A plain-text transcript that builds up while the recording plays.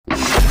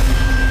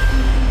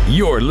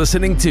You're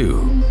listening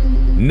to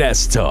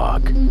Nest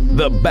Talk,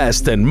 the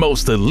best and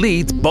most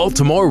elite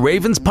Baltimore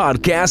Ravens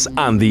podcast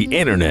on the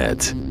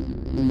internet.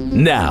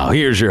 Now,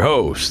 here's your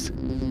host,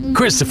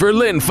 Christopher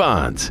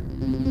Linfont.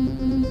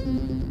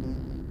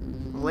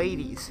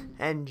 Ladies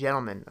and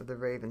gentlemen of the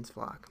Ravens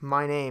flock,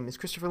 my name is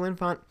Christopher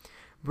Linfont,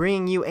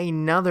 bringing you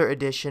another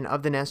edition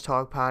of the Nest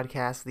Talk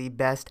podcast, the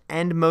best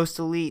and most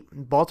elite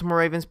Baltimore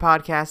Ravens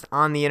podcast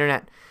on the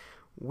internet.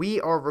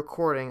 We are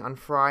recording on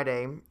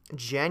Friday,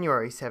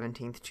 January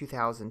 17th,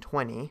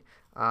 2020.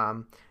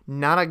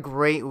 Not a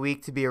great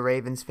week to be a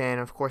Ravens fan.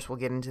 Of course, we'll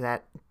get into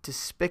that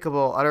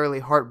despicable, utterly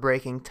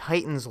heartbreaking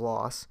Titans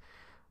loss,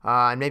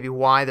 and maybe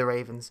why the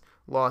Ravens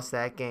lost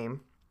that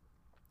game.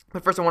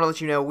 But first, I want to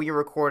let you know we are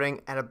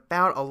recording at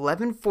about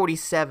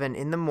 11:47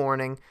 in the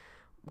morning.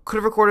 Could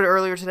have recorded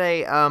earlier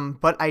today,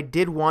 but I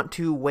did want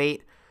to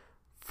wait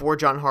for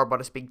John Harbaugh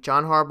to speak.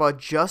 John Harbaugh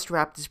just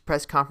wrapped his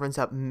press conference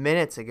up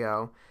minutes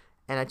ago,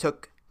 and I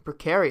took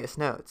precarious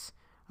notes.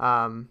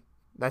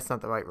 That's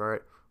not the right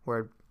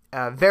word.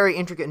 Very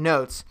intricate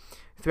notes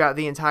throughout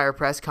the entire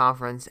press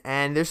conference,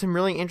 and there's some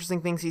really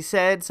interesting things he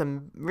said,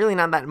 some really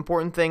not that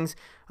important things.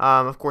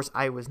 Of course,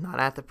 I was not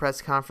at the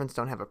press conference,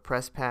 don't have a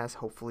press pass,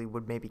 hopefully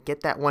would maybe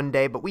get that one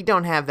day, but we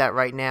don't have that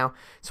right now,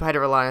 so I had to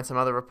rely on some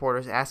other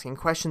reporters asking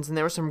questions, and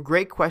there were some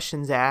great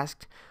questions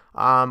asked.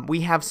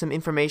 We have some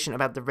information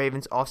about the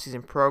Ravens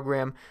offseason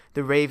program,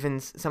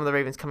 some of the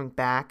Ravens coming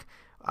back,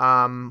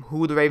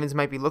 who the Ravens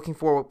might be looking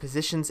for, what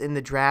positions in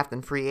the draft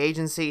and free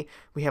agency.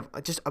 We have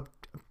just a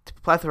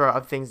plethora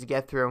of things to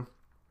get through.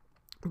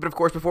 But of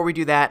course, before we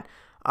do that,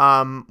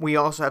 we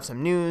also have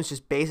some news,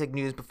 just basic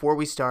news before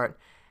we start.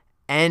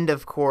 And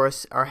of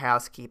course, our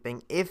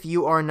housekeeping. If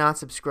you are not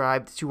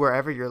subscribed to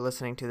wherever you're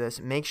listening to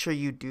this, make sure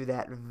you do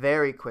that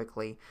very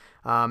quickly.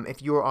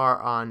 If you are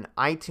on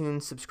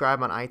iTunes,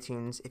 subscribe on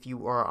iTunes. If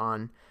you are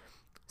on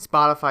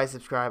Spotify,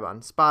 subscribe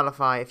on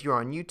Spotify. If you're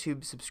on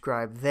YouTube,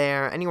 subscribe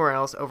there. Anywhere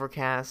else,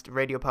 Overcast,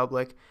 Radio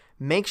Public,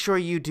 make sure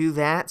you do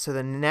that so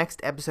the next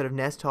episode of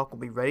Nest Talk will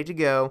be ready to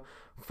go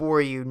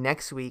for you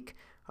next week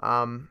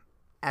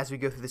as we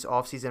go through this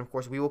offseason. Of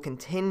course, we will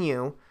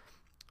continue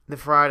the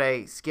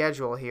Friday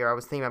schedule here. I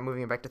was thinking about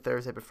moving it back to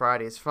Thursday, but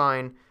Friday is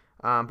fine.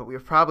 But we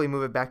would probably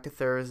move it back to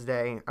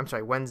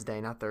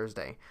Wednesday, not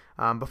Thursday,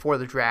 before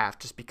the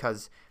draft, just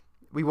because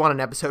we want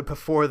an episode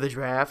before the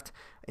draft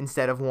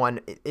instead of one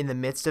in the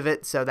midst of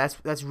it. So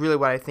that's really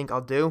what I think I'll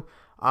do.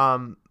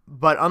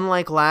 But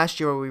unlike last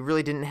year where we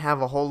really didn't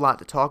have a whole lot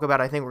to talk about,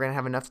 I think we're going to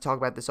have enough to talk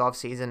about this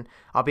offseason.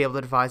 I'll be able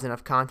to devise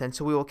enough content.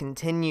 So we will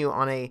continue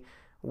on a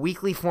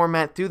weekly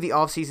format through the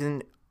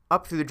offseason,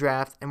 up through the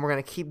draft, and we're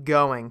going to keep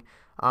going,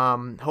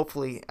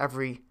 hopefully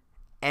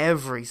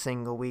every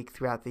single week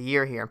throughout the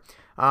year here.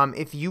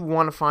 If you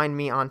want to find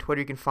me on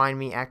Twitter, you can find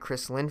me at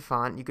Chris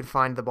Linfont. You can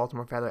find the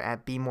Baltimore Feather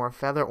at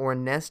BeMoreFeather or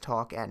Nest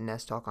Talk at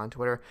Nest Talk on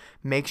Twitter.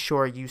 Make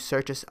sure you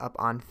search us up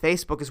on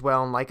Facebook as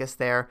well and like us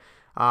there.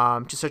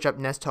 Just search up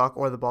Nest Talk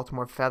or the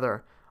Baltimore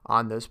Feather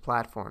on those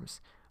platforms.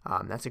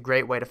 That's a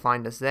great way to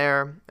find us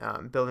there,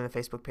 building the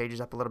Facebook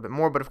pages up a little bit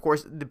more. But, of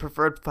course, the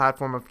preferred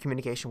platform of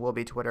communication will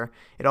be Twitter.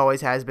 It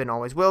always has been,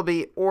 always will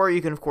be. Or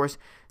you can, of course,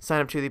 sign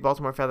up to the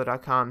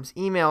BaltimoreFeather.com's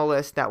email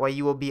list. That way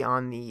you will be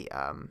on the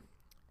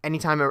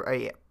anytime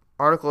a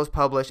article is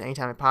published,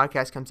 anytime a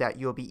podcast comes out,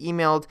 you will be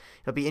emailed.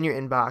 It'll be in your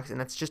inbox, and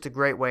that's just a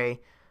great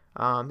way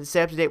to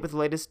stay up to date with the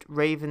latest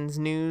Ravens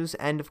news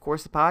and, of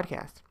course, the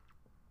podcast.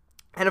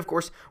 And, of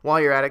course, while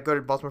you're at it, go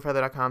to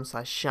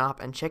BaltimoreFeather.com/shop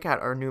and check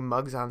out our new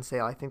mugs on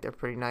sale. I think they're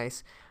pretty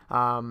nice.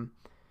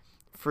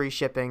 Free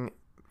shipping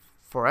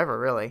forever,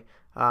 really.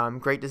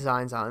 Great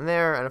designs on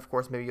there. And, of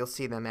course, maybe you'll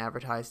see them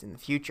advertised in the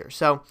future.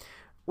 So,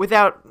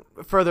 without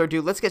further ado,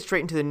 let's get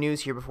straight into the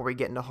news here before we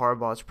get into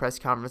Harbaugh's press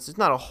conference. There's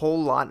not a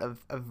whole lot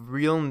of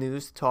real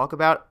news to talk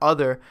about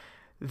other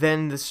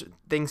than the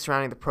things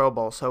surrounding the Pro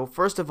Bowl. So,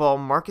 first of all,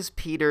 Marcus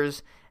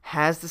Peters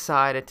has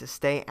decided to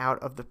stay out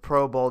of the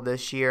Pro Bowl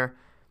this year.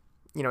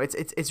 You know,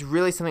 it's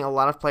really something a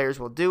lot of players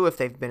will do if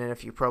they've been in a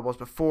few Pro Bowls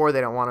before.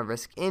 They don't want to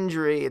risk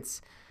injury.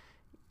 It's,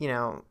 he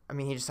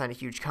just signed a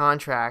huge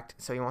contract,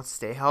 so he wants to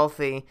stay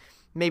healthy.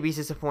 Maybe he's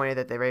disappointed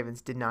that the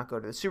Ravens did not go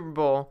to the Super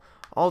Bowl.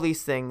 All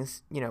these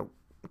things,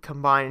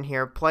 combine in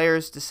here.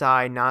 Players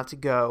decide not to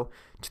go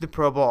to the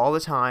Pro Bowl all the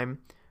time.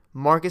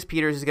 Marcus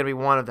Peters is going to be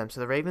one of them. So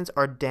the Ravens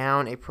are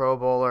down a Pro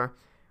Bowler,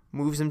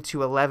 moves them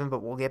to 11,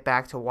 but we'll get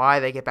back to why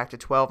they get back to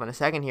 12 in a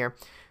second here.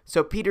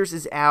 So Peters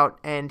is out,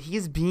 and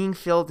he's being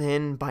filled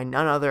in by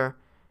none other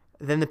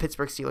than the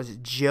Pittsburgh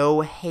Steelers'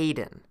 Joe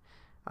Hayden.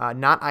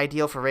 Not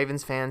ideal for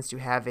Ravens fans to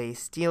have a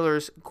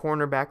Steelers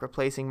cornerback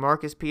replacing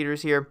Marcus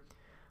Peters here,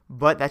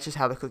 but that's just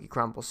how the cookie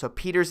crumbles. So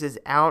Peters is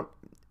out.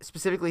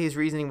 Specifically, his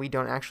reasoning we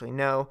don't actually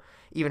know.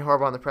 Even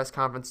Harbaugh in the press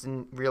conference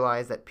didn't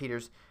realize that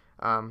Peters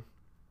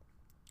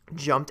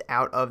jumped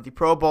out of the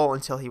Pro Bowl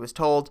until he was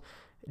told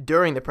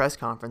during the press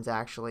conference,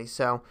 actually.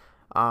 So,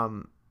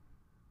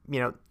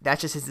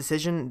 that's just his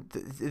decision.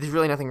 There's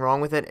really nothing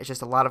wrong with it. It's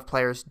just a lot of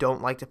players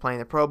don't like to play in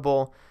the Pro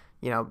Bowl.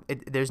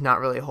 There's not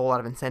really a whole lot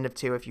of incentive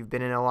to if you've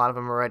been in a lot of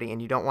them already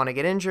and you don't want to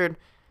get injured.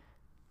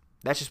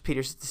 That's just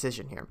Peters'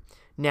 decision here.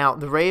 Now,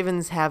 the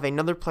Ravens have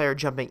another player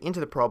jumping into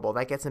the Pro Bowl.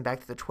 That gets them back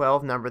to the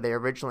 12 number they were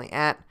originally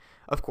at.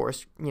 Of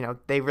course,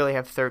 they really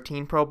have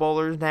 13 Pro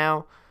Bowlers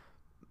now,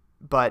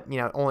 but,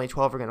 only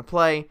 12 are going to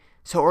play.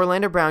 So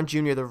Orlando Brown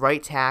Jr., the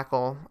right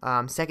tackle,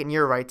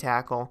 second-year right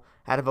tackle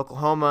out of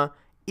Oklahoma,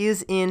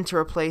 is in to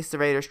replace the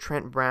Raiders'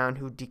 Trent Brown,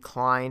 who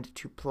declined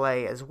to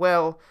play as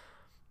well.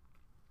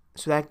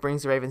 So that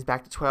brings the Ravens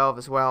back to 12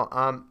 as well.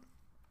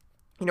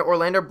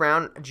 Orlando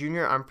Brown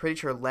Jr., I'm pretty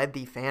sure, led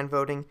the fan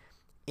voting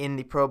in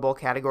the Pro Bowl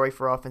category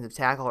for offensive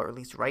tackle, or at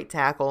least right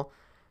tackle.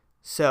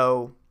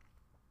 So,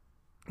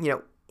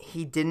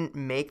 he didn't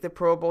make the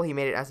Pro Bowl. He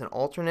made it as an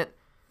alternate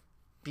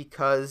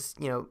because,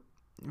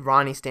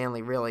 Ronnie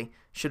Stanley really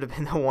should have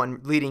been the one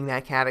leading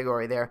that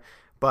category there.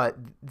 But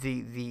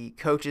the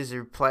coaches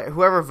or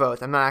whoever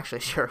votes, I'm not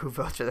actually sure who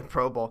votes for the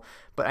Pro Bowl,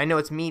 but I know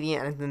it's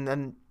media, and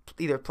then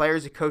either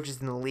players or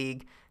coaches in the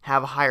league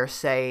have a higher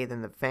say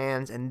than the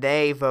fans, and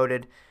they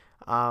voted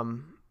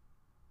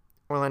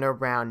Orlando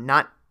Brown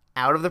not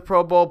out of the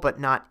Pro Bowl, but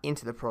not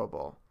into the Pro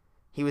Bowl.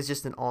 He was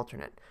just an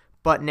alternate.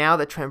 But now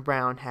that Trent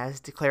Brown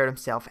has declared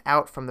himself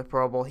out from the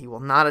Pro Bowl, he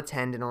will not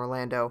attend in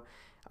Orlando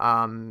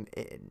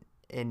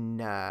in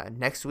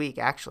next week,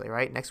 actually,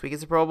 right? Next week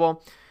is the Pro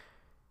Bowl.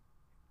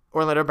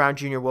 Orlando Brown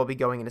Jr. will be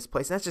going in his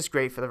place. And that's just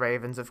great for the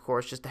Ravens, of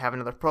course, just to have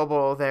another Pro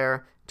Bowl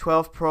there.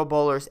 12 Pro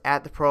Bowlers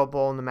at the Pro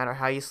Bowl, no matter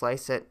how you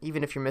slice it.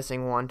 Even if you're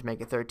missing one to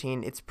make it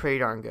 13, it's pretty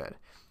darn good.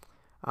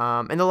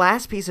 And the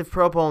last piece of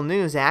Pro Bowl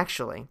news,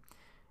 actually,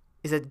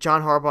 is that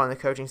John Harbaugh and the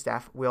coaching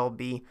staff will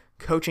be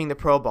coaching the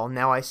Pro Bowl.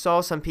 Now, I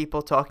saw some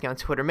people talking on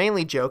Twitter,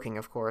 mainly joking,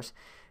 of course.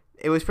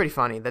 It was pretty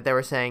funny that they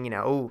were saying,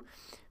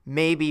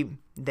 maybe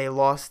they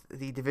lost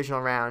the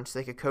divisional round so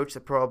they could coach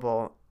the Pro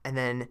Bowl and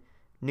then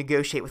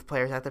negotiate with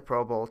players at the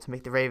Pro Bowl to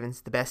make the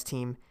Ravens the best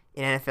team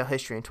in NFL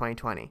history in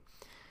 2020.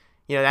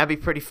 That'd be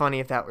pretty funny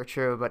if that were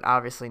true, but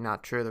obviously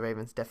not true. The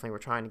Ravens definitely were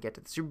trying to get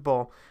to the Super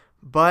Bowl.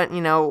 But,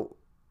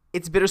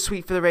 it's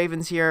bittersweet for the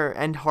Ravens here,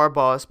 and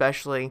Harbaugh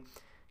especially.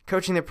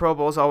 Coaching the Pro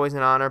Bowl is always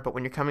an honor, but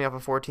when you're coming off a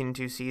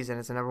 14-2 season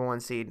as the number one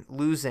seed,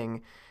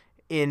 losing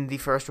in the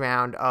first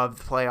round of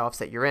the playoffs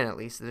that you're in, at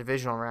least the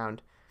divisional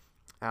round,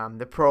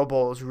 the Pro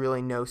Bowl is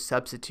really no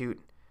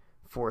substitute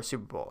for a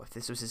Super Bowl. If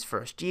this was his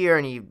first year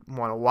and he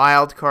won a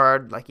wild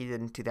card like he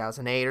did in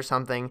 2008 or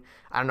something,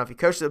 I don't know if he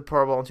coached the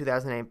Pro Bowl in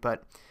 2008,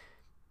 but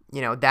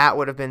that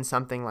would have been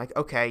something like,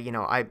 okay,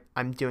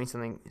 I'm doing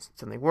something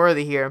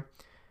worthy here.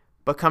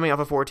 But coming off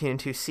a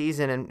 14-2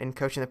 season and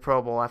coaching the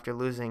Pro Bowl after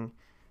losing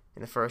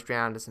in the first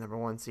round as the number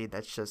one seed,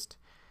 that's just,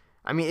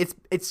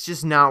 it's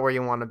just not where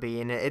you want to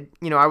be. And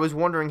I was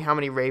wondering how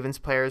many Ravens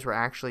players were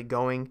actually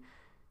going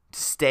to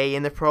stay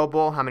in the Pro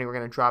Bowl, how many were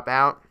going to drop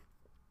out.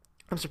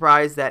 I'm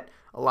surprised that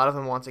a lot of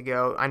them want to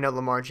go. I know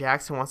Lamar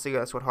Jackson wants to go.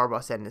 That's what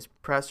Harbaugh said in his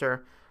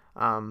presser.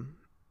 Harbaugh's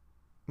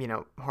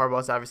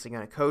obviously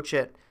going to coach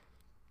it.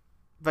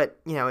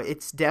 But,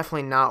 it's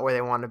definitely not where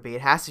they want to be.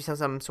 It has to be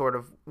some sort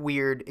of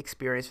weird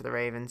experience for the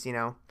Ravens,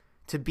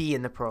 to be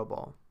in the Pro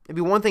Bowl. It'd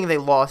be one thing if they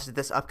lost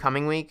this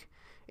upcoming week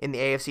in the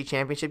AFC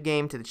Championship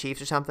game to the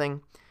Chiefs or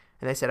something,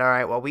 and they said, all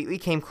right, well, we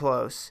came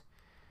close.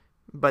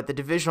 But the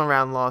divisional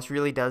round loss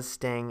really does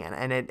sting,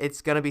 and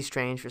it's going to be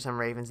strange for some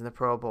Ravens in the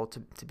Pro Bowl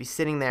to be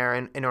sitting there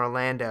in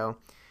Orlando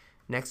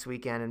next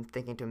weekend and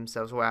thinking to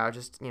themselves, wow,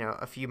 just,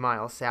 a few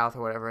miles south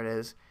or whatever it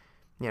is,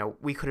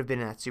 we could have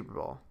been in that Super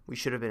Bowl. We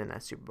should have been in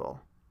that Super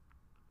Bowl.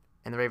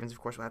 And the Ravens, of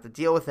course, will have to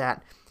deal with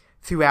that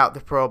throughout the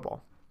Pro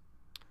Bowl.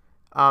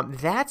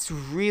 That's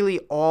really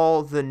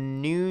all the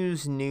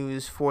news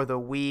for the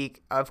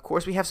week. Of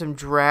course, we have some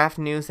draft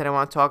news that I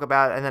want to talk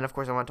about, and then, of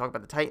course, I want to talk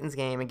about the Titans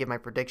game and give my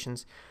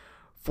predictions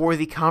for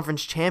the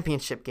conference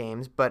championship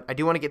games, but I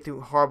do want to get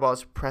through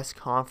Harbaugh's press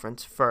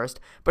conference first.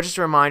 But just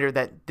a reminder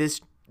that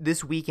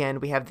this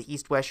weekend we have the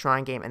East-West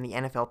Shrine game and the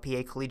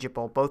NFLPA Collegiate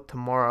Bowl, both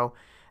tomorrow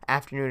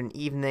afternoon and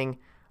evening.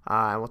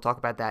 And we'll talk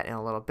about that in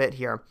a little bit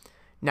here.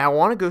 Now, I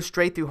want to go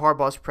straight through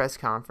Harbaugh's press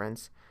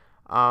conference.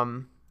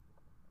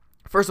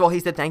 First of all, he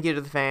said thank you to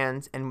the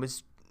fans and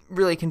was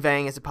really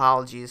conveying his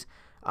apologies,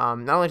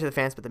 not only to the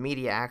fans but the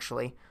media,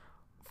 actually,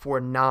 for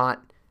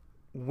not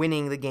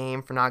winning the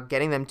game, for not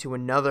getting them to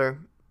another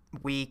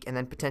week and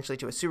then potentially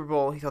to a Super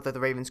Bowl. He thought that the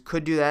Ravens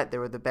could do that. They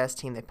were the best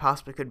team they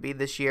possibly could be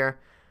this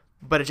year,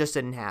 but it just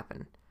didn't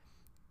happen.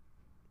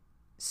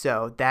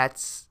 So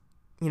that's,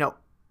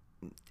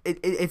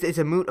 it's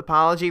a moot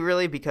apology,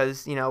 really,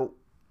 because,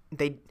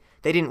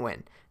 they didn't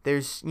win.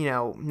 There's,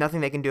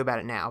 nothing they can do about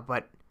it now,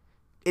 but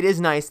it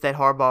is nice that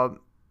Harbaugh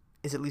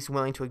is at least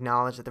willing to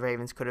acknowledge that the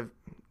Ravens could have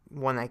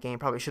won that game,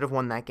 probably should have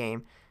won that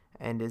game,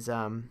 and is,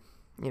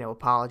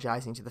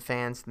 apologizing to the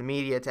fans, to the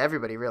media, to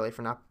everybody, really,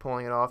 for not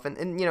pulling it off. And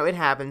it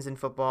happens in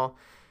football.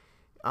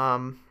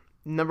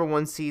 Number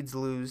one seeds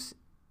lose.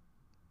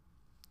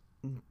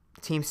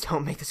 Teams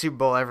don't make the Super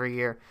Bowl every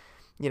year.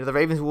 The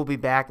Ravens will be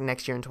back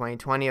next year in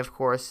 2020, of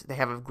course. They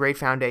have a great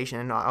foundation,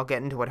 and I'll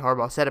get into what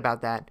Harbaugh said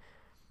about that.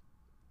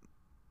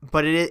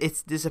 But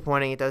it's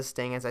disappointing. It does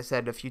sting, as I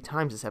said a few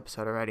times this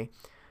episode already.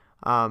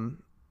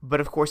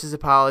 But, of course, his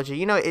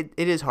apology, it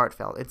is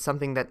heartfelt. It's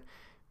something that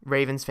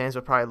Ravens fans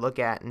would probably look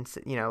at and,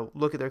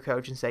 look at their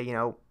coach and say,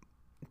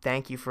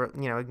 thank you for,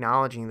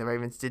 acknowledging the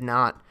Ravens did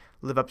not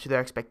live up to their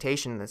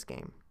expectation in this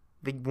game.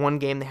 The one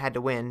game they had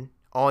to win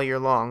all year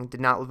long did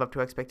not live up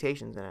to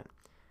expectations in it.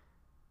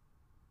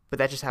 But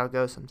that's just how it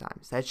goes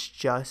sometimes. That's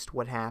just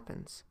what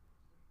happens.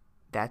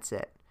 That's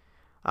it.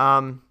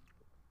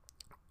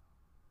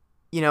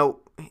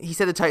 He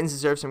said the Titans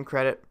deserve some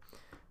credit.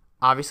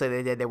 Obviously,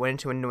 they did. They went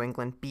into a New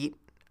England beat.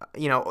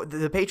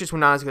 The Patriots were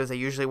not as good as they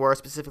usually were,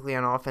 specifically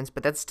on offense,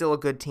 but that's still a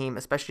good team,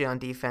 especially on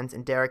defense.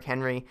 And Derrick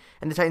Henry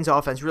and the Titans'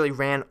 offense really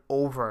ran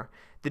over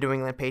the New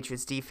England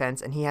Patriots'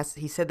 defense, and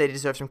he said they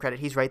deserve some credit.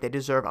 He's right. They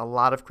deserve a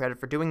lot of credit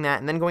for doing that.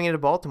 And then going into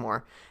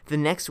Baltimore the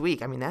next week,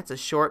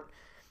 that's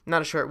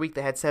not a short week.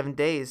 They had 7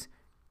 days.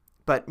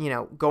 But,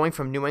 going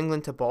from New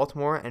England to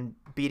Baltimore and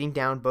beating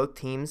down both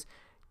teams,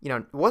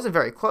 it wasn't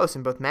very close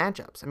in both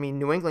matchups.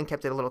 New England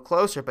kept it a little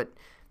closer, but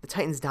the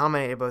Titans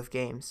dominated both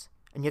games.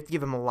 And you have to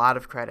give them a lot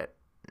of credit.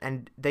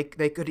 And they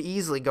could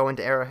easily go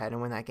into Arrowhead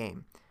and win that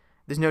game.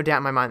 There's no doubt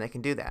in my mind they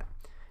can do that.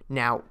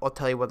 Now, I'll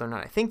tell you whether or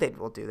not I think they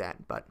will do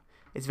that, but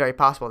it's very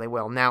possible they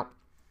will. Now,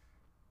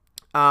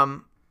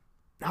 Harbaugh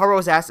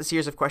was asked a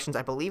series of questions.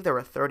 I believe there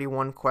were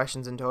 31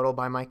 questions in total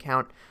by my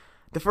count.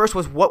 The first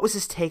was, what was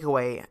his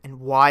takeaway and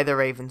why the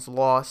Ravens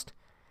lost?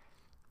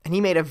 And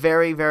he made a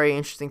very, very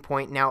interesting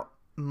point. Now,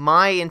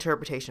 my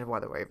interpretation of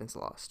why the Ravens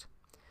lost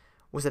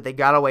was that they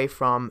got away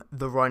from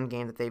the run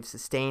game that they've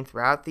sustained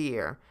throughout the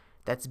year.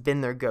 That's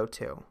been their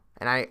go-to.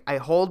 And I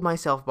hold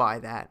myself by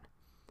that.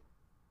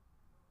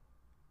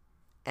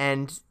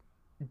 And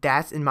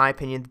that's, in my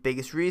opinion, the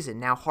biggest reason.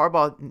 Now,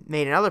 Harbaugh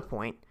made another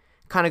point,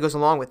 kind of goes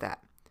along with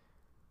that.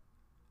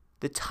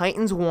 The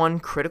Titans won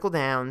critical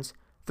downs,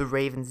 the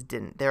Ravens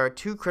didn't. There are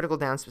 2 critical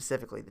downs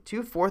specifically. The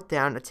 2 fourth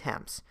down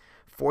attempts,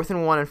 4th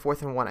and 1 and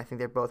 4th and 1, I think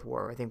they both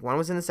were. I think one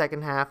was in the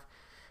second half,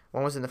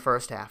 one was in the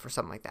first half or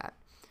something like that.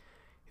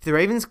 If the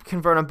Ravens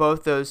convert on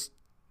both those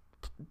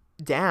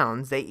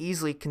downs, they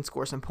easily can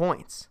score some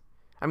points.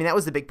 That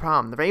was the big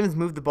problem. The Ravens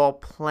moved the ball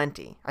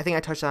plenty. I think I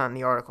touched on it in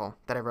the article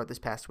that I wrote this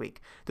past week.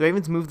 The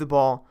Ravens moved the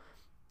ball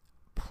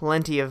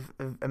plenty of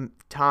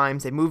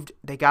times.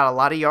 They got a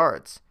lot of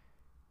yards.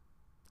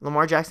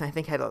 Lamar Jackson, I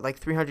think, had like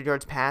 300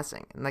 yards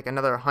passing and like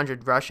another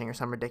 100 rushing or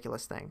some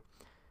ridiculous thing.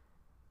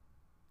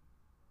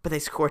 But they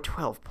scored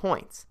 12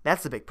 points.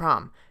 That's the big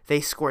problem.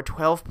 They scored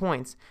 12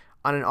 points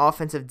on an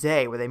offensive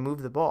day where they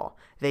moved the ball.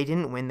 They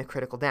didn't win the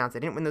critical downs. They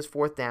didn't win those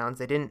 4th downs.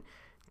 They didn't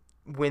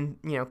win,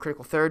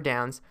 critical 3rd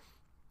downs.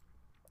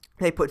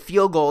 They put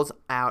field goals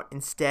out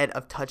instead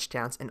of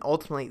touchdowns, and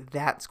ultimately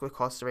that's what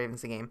cost the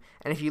Ravens the game.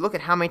 And if you look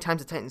at how many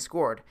times the Titans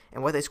scored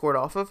and what they scored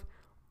off of,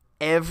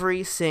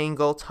 every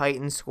single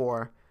Titans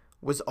score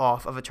was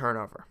off of a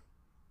turnover.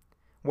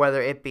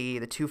 Whether it be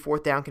the 2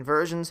 4th down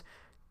conversions,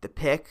 the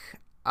pick,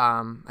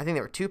 I think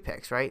there were 2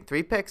 picks, right?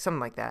 3 picks,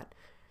 something like that.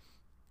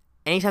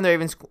 Anytime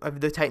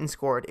the Titans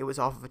scored, it was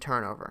off of a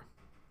turnover.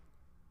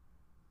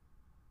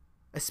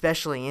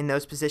 Especially in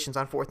those positions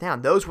on 4th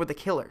down. Those were the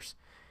killers.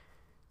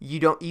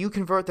 You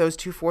convert those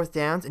 2 4th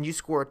downs and you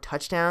score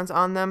touchdowns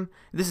on them,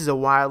 this is a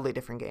wildly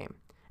different game.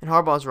 And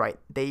Harbaugh's right.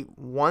 They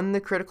won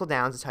the critical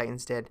downs, the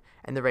Titans did,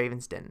 and the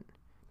Ravens didn't.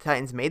 The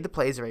Titans made the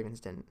plays, the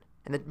Ravens didn't.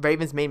 And the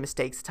Ravens made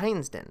mistakes, the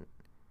Titans didn't.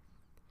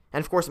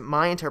 And of course,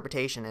 my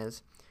interpretation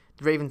is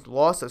the Ravens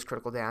lost those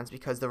critical downs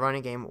because the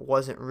running game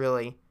wasn't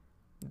really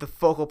the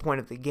focal point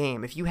of the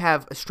game. If you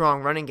have a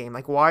strong running game,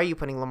 like why are you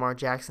putting Lamar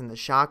Jackson in the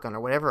shotgun or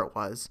whatever it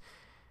was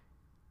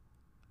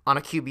on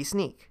a QB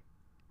sneak,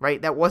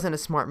 right? That wasn't a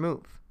smart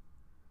move.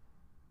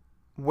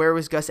 Where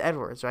was Gus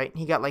Edwards, right?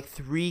 He got like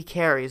 3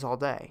 carries all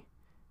day.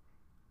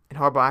 And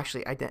Harbaugh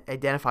actually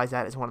identifies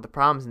that as one of the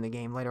problems in the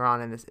game later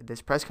on in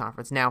this press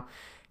conference. Now,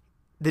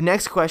 the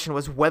next question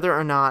was whether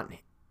or not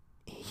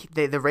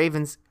the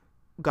Ravens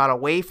got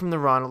away from the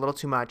run a little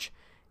too much.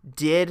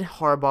 Did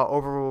Harbaugh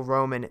overrule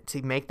Roman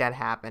to make that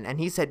happen? And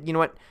he said, you know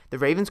what? The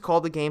Ravens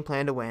called the game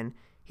plan to win.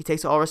 He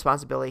takes all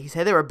responsibility. He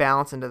said they were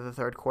balanced into the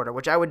third quarter,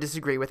 which I would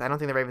disagree with. I don't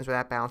think the Ravens were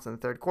that balanced in the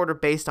third quarter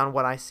based on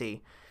what I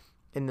see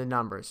in the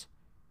numbers.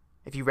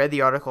 If you read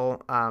the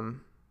article,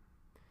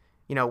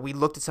 we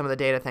looked at some of the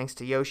data thanks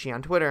to Yoshi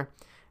on Twitter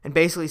and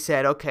basically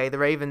said, okay, the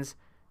Ravens,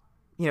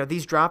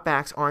 these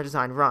dropbacks aren't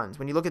designed runs.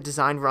 When you look at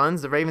designed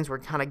runs, the Ravens were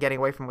kind of getting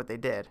away from what they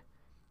did,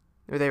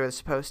 or they were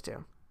supposed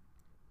to.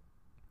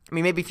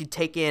 Maybe if you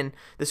take in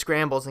the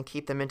scrambles and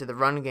keep them into the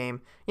run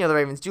game, the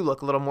Ravens do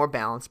look a little more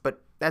balanced,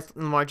 but that's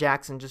Lamar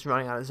Jackson just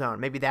running on his own.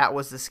 Maybe that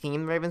was the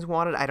scheme the Ravens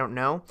wanted. I don't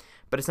know,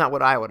 but it's not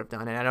what I would have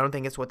done, and I don't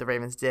think it's what the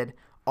Ravens did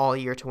all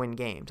year to win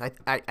games.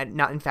 I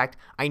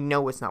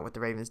know it's not what the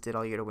Ravens did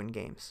all year to win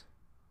games.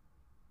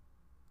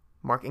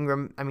 Mark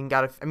Ingram, I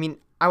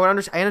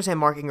understand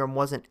Mark Ingram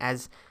wasn't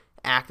as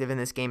active in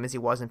this game as he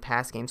was in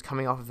past games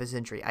coming off of his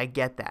injury. I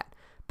get that.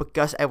 But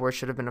Gus Edwards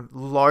should have been a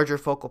larger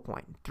focal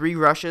point. 3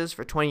 rushes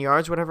for 20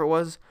 yards, whatever it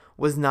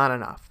was not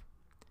enough.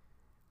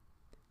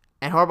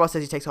 And Harbaugh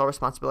says he takes all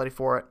responsibility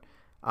for it.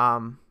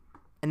 And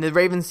the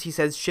Ravens, he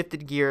says,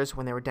 shifted gears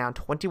when they were down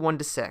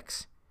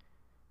 21-6,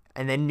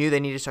 and they knew they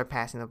needed to start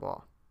passing the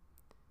ball.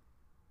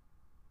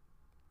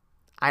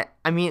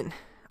 I mean,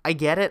 I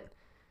get it,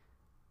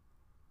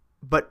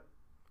 but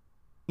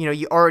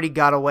you already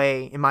got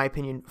away, in my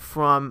opinion,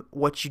 from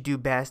what you do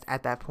best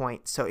at that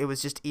point. So it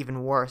was just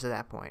even worse at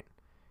that point.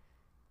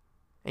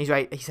 And he's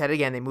right. He said it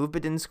again. They moved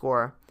but didn't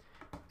score.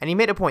 And he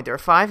made a point. There were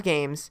 5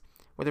 games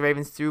where the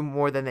Ravens threw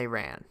more than they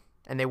ran,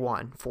 and they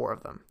won 4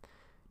 of them.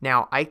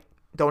 Now, I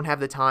don't have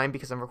the time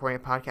because I'm recording a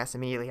podcast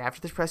immediately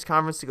after this press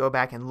conference to go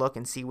back and look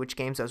and see which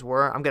games those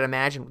were. I'm going to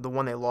imagine the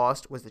one they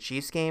lost was the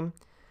Chiefs game,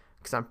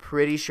 because I'm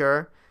pretty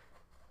sure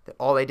that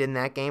all they did in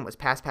that game was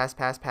pass,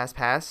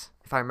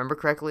 if I remember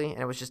correctly,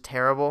 and it was just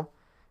terrible.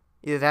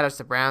 Either that or it's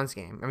the Browns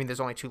game. I mean, there's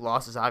only 2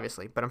 losses,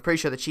 obviously, but I'm pretty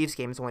sure the Chiefs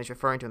game is the one he's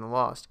referring to in the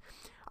lost.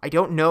 I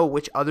don't know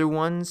which other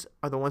ones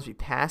are the ones we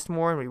passed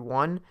more and we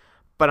won,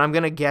 but I'm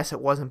going to guess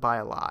it wasn't by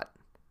a lot.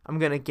 I'm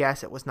going to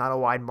guess it was not a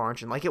wide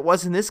margin like it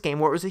was in this game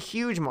where it was a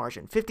huge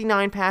margin.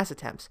 59 pass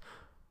attempts.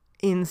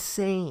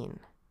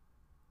 Insane.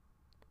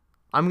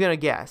 I'm going to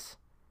guess,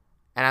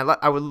 and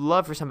I would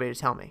love for somebody to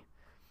tell me,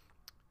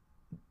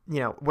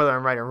 whether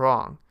I'm right or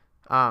wrong,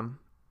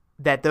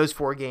 that those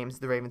 4 games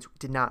the Ravens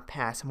did not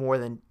pass more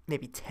than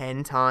maybe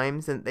 10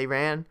 times that they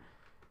ran.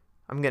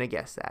 I'm going to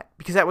guess that.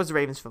 Because that was the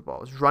Ravens football.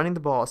 It was running the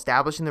ball,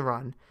 establishing the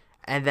run,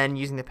 and then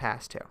using the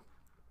pass too.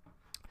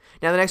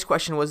 Now the next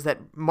question was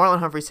that Marlon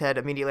Humphrey said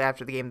immediately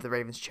after the game that the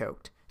Ravens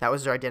choked. That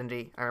was their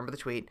identity. I remember the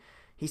tweet.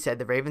 He said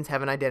the Ravens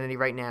have an identity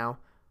right now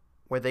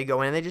where they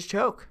go in and they just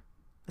choke.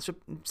 That's what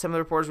some of the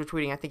reporters were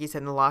tweeting. I think he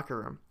said in the locker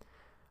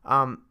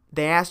room.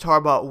 They asked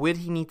Harbaugh, would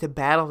he need to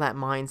battle that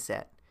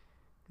mindset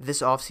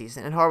this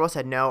offseason? And Harbaugh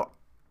said, no,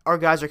 our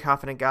guys are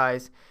confident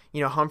guys.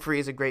 Humphrey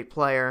is a great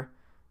player.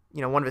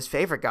 One of his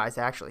favorite guys,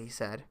 actually, he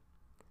said.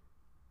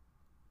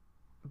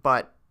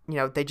 But,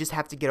 they just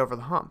have to get over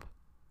the hump.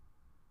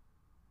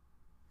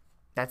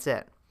 That's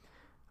it.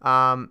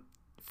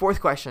 4th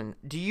question.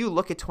 Do you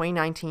look at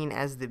 2019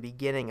 as the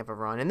beginning of a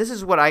run? And this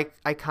is what I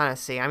kind of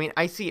see. I mean,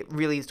 I see it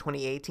really as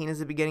 2018 as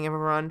the beginning of a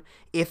run,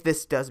 if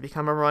this does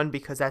become a run,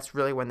 because that's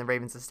really when the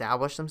Ravens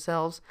establish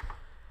themselves.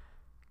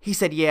 He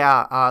said,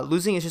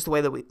 losing is just the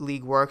way the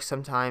league works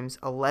sometimes.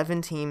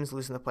 11 teams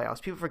lose in the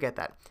playoffs. People forget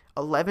that.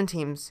 11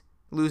 teams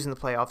lose in the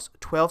playoffs.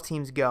 12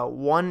 teams go.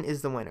 1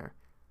 is the winner.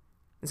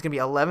 There's going to be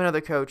 11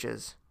 other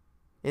coaches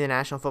in the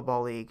National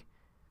Football League.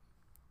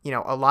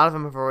 A lot of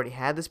them have already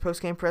had this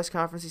post-game press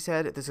conference, he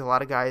said. There's a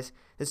lot of guys.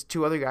 There's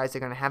 2 other guys that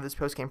are going to have this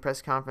post-game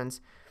press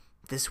conference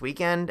this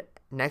weekend,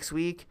 next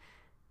week.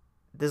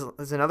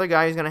 There's another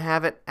guy who's going to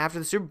have it after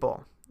the Super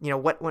Bowl.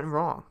 What went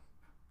wrong?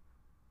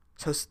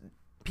 So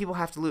people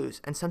have to lose,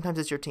 and sometimes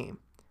it's your team.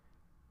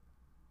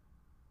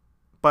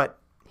 But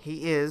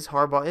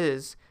Harbaugh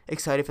is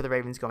excited for the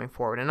Ravens going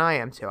forward, and I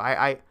am too.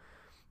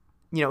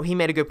 He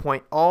made a good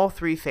point. All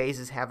 3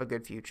 phases have a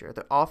good future.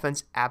 The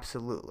offense,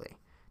 absolutely.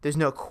 There's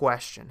no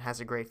question, has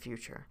a great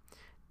future.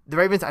 The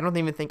Ravens, I don't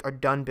even think, are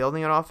done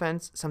building on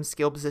offense. Some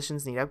skill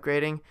positions need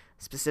upgrading,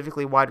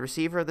 specifically wide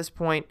receiver at this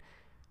point.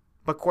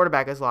 But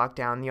quarterback is locked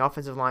down. The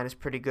offensive line is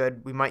pretty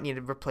good. We might need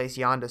to replace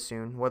Yanda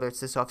soon, whether it's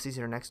this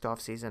offseason or next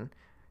offseason.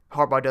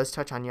 Harbaugh does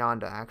touch on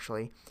Yanda,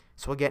 actually,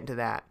 so we'll get into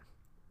that.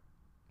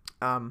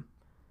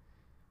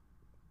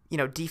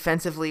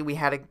 Defensively, we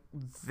had a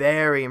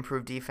very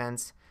improved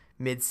defense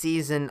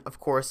mid-season. Of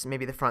course,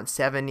 maybe the front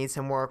 7 needs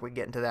some work. We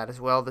get into that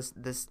as well.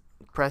 This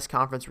press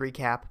conference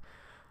recap.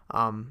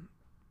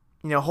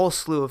 A whole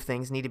slew of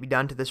things need to be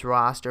done to this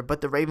roster,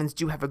 but the Ravens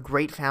do have a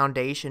great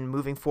foundation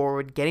moving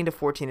forward. Getting to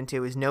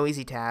 14-2 is no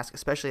easy task,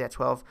 especially that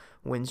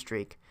 12-win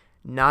streak.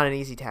 Not an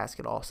easy task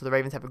at all. So the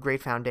Ravens have a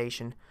great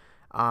foundation.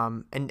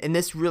 And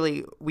this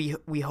really,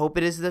 we hope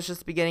it is just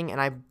the beginning, and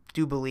I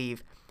do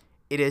believe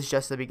it is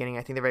just the beginning.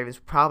 I think the Ravens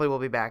probably will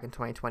be back in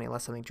 2020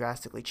 unless something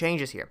drastically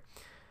changes here.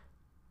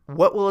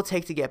 What will it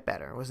take to get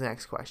better was the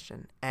next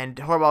question. And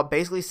Harbaugh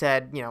basically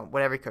said,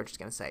 what every coach is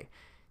going to say,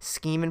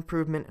 scheme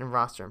improvement and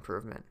roster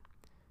improvement.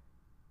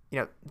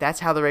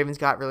 That's how the Ravens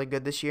got really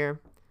good this year.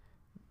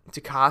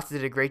 DeCosta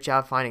did a great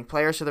job finding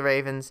players for the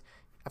Ravens.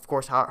 Of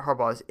course,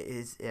 Harbaugh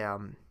is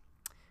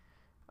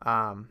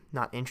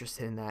not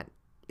interested in that,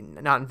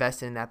 not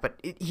invested in that, but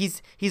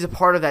he's a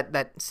part of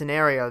that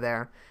scenario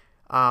there.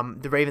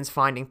 The Ravens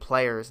finding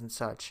players and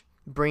such,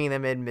 bringing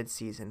them in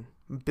mid-season,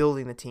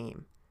 building the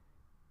team.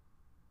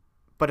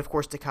 But, of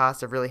course,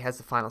 DeCosta really has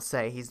the final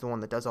say. He's the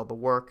one that does all the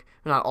work.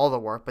 Not all the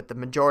work, but the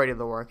majority of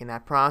the work in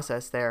that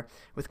process there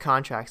with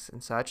contracts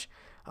and such.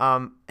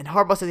 And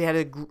Harbaugh says he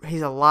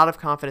has a lot of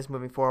confidence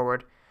moving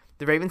forward.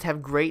 The Ravens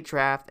have great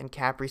draft and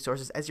cap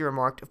resources, as you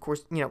remarked. Of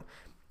course,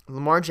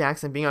 Lamar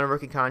Jackson being on a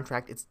rookie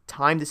contract, it's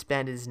time to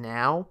spend is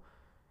now.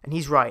 And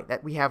he's right,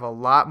 that we have a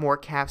lot more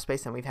cap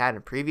space than we've had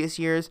in previous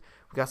years.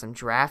 We've got some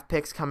draft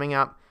picks coming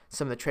up.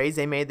 Some of the trades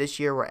they made this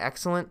year were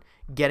excellent.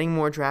 Getting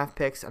more draft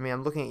picks. I mean,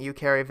 I'm looking at you,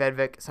 Kerry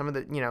Vedvik. Some of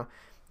the,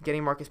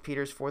 getting Marcus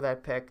Peters for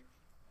that pick.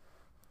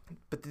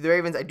 But the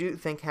Ravens, I do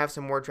think, have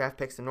some more draft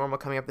picks than normal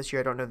coming up this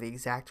year. I don't know the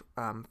exact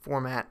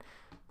format.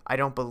 I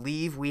don't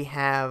believe we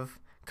have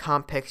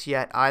comp picks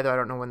yet either. I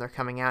don't know when they're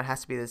coming out. It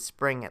has to be this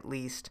spring at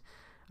least.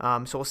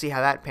 So we'll see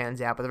how that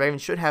pans out. But the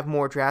Ravens should have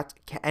more draft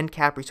and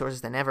cap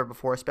resources than ever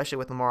before, especially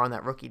with Lamar on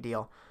that rookie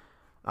deal.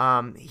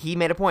 He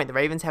made a point. The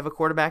Ravens have a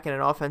quarterback and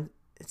an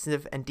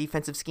offensive and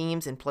defensive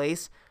schemes in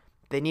place.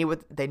 They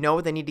know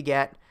what they need to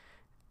get.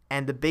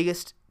 And the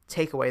biggest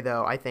takeaway,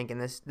 though, I think, in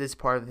this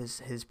part of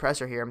his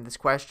presser here, this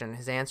question,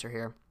 his answer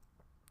here,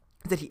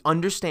 is that he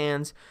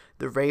understands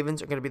the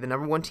Ravens are going to be the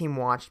number one team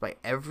watched by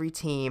every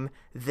team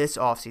this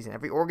offseason.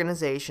 Every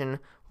organization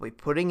will be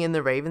putting in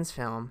the Ravens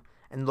film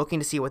and looking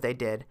to see what they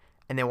did,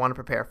 and they want to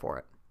prepare for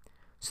it.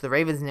 So the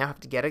Ravens now have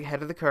to get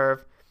ahead of the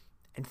curve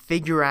and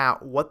figure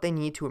out what they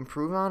need to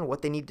improve on,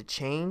 what they need to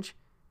change,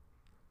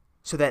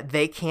 so that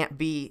they can't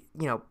be,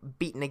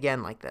 beaten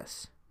again like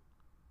this.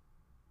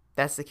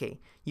 That's the key.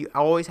 You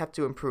always have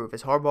to improve.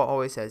 As Harbaugh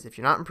always says, if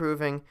you're not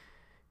improving,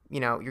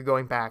 you're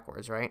going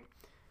backwards, right?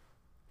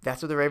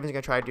 That's what the Ravens are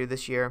going to try to do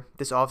this year,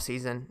 this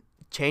offseason,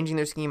 changing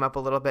their scheme up a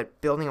little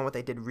bit, building on what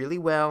they did really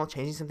well,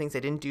 changing some things they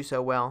didn't do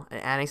so well,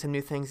 and adding some new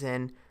things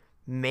in,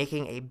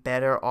 making a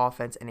better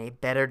offense and a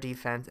better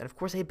defense, and of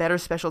course a better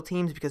special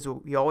teams, because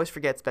we always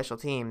forget special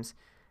teams.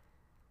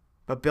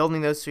 But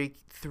building those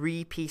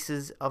three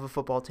pieces of a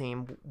football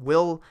team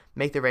will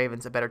make the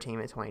Ravens a better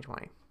team in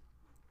 2020.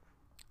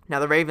 Now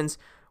the Ravens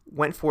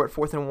went for it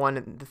 4th and 1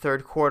 in the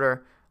third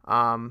quarter.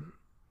 That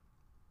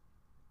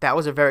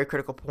was a very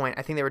critical point.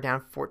 I think they were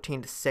down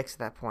 14-6 at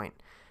that point.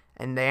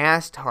 And they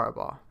asked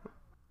Harbaugh,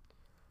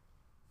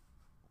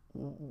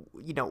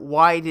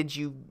 why did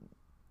you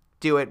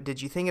do it?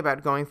 Did you think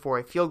about going for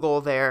a field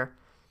goal there,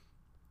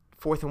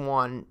 4th and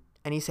 1?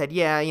 And he said,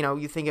 yeah,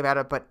 you think about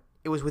it, but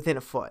it was within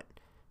a foot.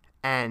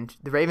 And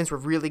the Ravens were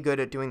really good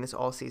at doing this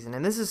all season.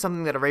 And this is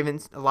something that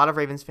a lot of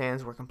Ravens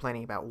fans were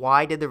complaining about.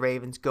 Why did the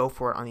Ravens go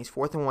for it on these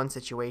 4th and 1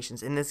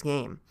 situations in this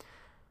game?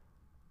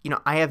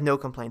 I have no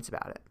complaints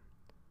about it.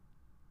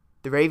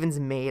 The Ravens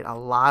made a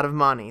lot of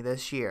money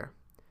this year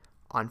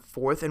on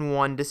 4th and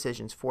 1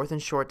 decisions, 4th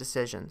and short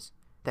decisions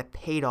that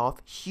paid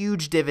off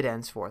huge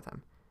dividends for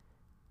them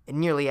in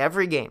nearly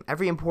every game,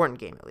 every important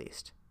game at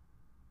least.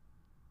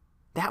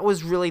 That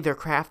was really their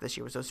craft this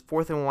year, was those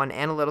 4th and 1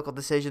 analytical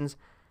decisions.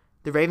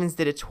 The Ravens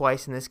did it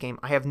twice in this game.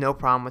 I have no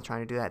problem with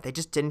trying to do that. They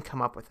just didn't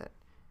come up with it.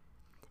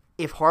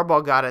 If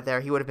Harbaugh got it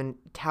there, he would have been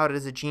touted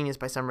as a genius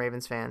by some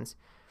Ravens fans.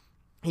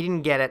 He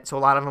didn't get it, so a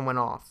lot of them went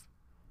off.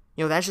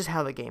 That's just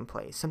how the game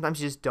plays.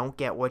 Sometimes you just don't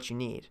get what you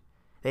need.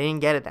 They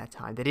didn't get it that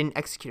time. They didn't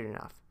execute it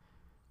enough.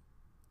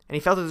 And he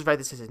felt it was the right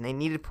decision. They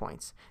needed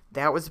points.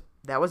 That was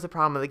the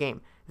problem of the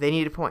game. They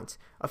needed points.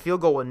 A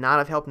field goal would not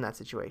have helped in that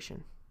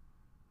situation.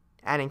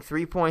 Adding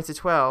 3 points to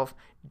 12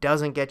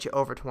 doesn't get you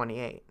over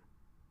 28.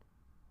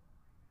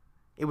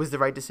 It was the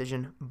right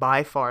decision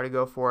by far to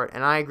go for it,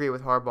 and I agree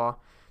with Harbaugh,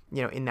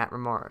 in that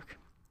remark.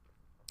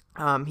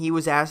 He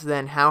was asked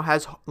then, how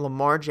has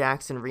Lamar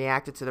Jackson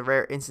reacted to the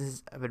rare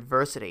instances of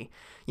adversity?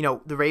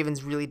 The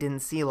Ravens really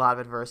didn't see a lot of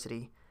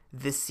adversity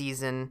this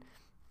season.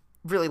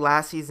 Really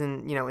last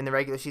season, in the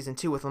regular season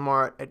too, with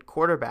Lamar at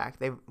quarterback.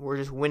 They were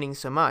just winning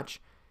so much.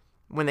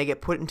 When they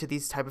get put into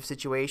these type of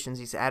situations,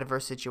 these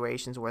adverse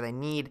situations where they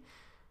need,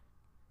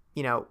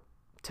 to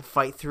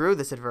fight through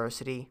this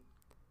adversity,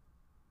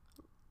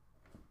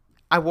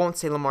 I won't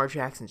say Lamar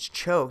Jackson's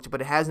choked,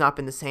 but it has not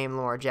been the same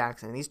Lamar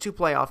Jackson. In these 2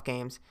 playoff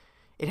games,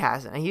 it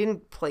hasn't. And he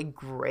didn't play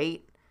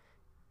great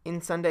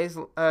in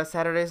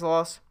Saturday's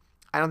loss.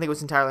 I don't think it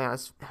was entirely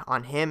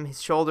on him,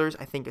 his shoulders.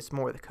 I think it's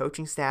more the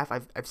coaching staff.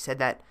 I've said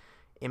that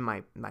in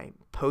my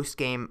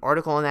post-game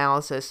article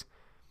analysis.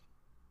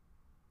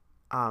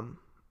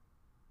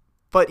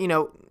 But,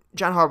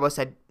 John Harbaugh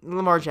said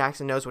Lamar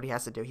Jackson knows what he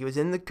has to do. He was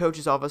in the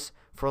coach's office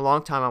for a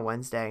long time on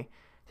Wednesday.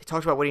 They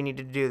talked about what he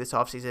needed to do this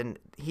offseason.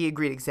 He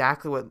agreed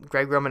exactly what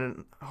Greg Roman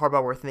and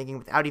Harbaugh were thinking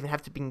without even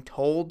having to being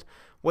told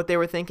what they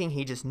were thinking.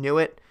 He just knew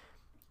it.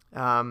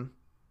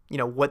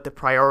 What the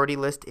priority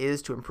list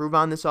is to improve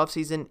on this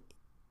offseason.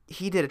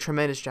 He did a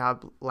tremendous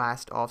job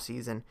last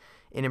offseason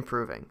in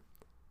improving.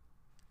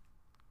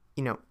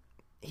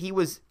 He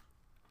was,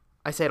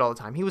 I say it all the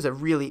time, he was a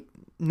really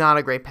not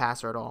a great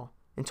passer at all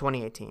in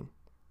 2018.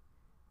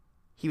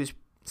 He was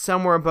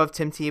somewhere above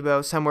Tim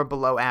Tebow, somewhere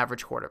below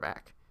average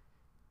quarterback.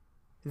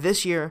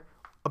 This year,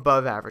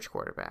 above average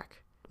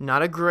quarterback.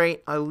 Not a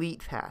great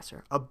elite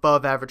passer,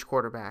 above average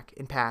quarterback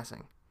in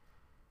passing.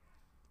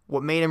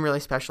 What made him really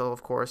special,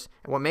 of course,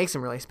 and what makes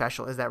him really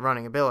special is that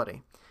running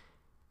ability.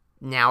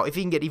 Now, if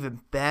he can get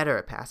even better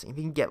at passing, if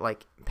he can get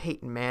like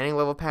Peyton Manning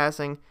level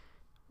passing,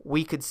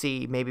 we could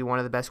see maybe one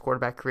of the best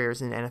quarterback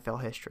careers in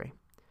NFL history.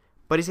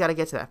 But he's got to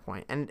get to that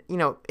point. And,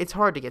 it's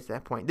hard to get to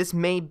that point. This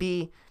may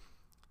be,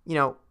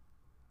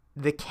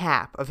 the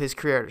cap of his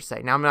career to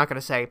say. Now, I'm not going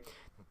to say,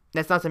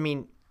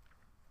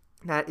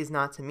 that is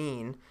not to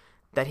mean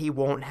that he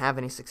won't have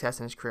any success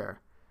in his career.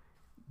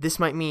 This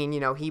might mean,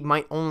 he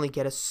might only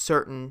get a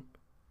certain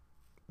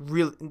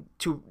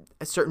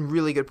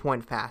really good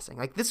point of passing.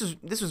 Like this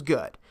was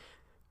good,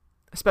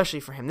 especially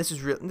for him. This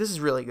is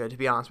really good, to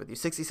be honest with you.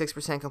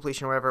 66%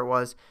 completion, or whatever it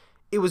was.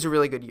 It was a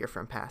really good year for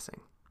him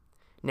passing.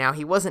 Now,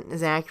 he wasn't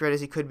as accurate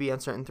as he could be on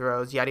certain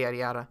throws, yada yada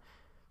yada.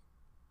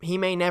 He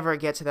may never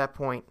get to that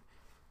point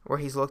where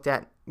he's looked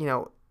at,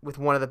 with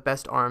one of the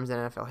best arms in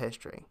NFL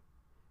history.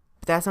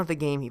 But that's not the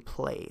game he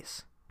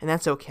plays, and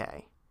that's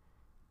okay.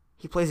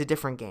 He plays a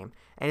different game,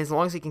 and as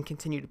long as he can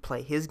continue to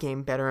play his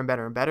game better and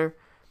better and better,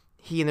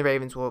 he and the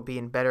Ravens will be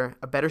in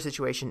a better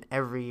situation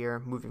every year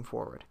moving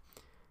forward.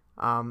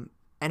 And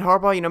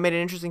Harbaugh, made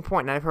an interesting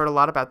point, and I've heard a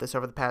lot about this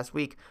over the past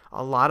week.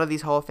 A lot of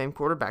these Hall of Fame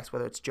quarterbacks,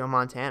 whether it's Joe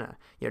Montana,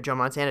 Joe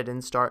Montana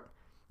didn't start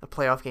a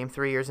playoff game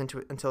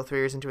until 3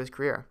 years into his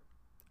career.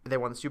 They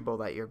won the Super Bowl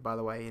that year, by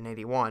the way, in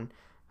 '81.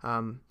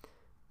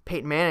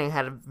 Peyton Manning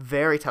had a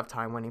very tough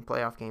time winning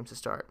playoff games to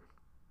start.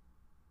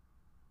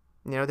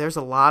 There's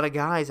a lot of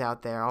guys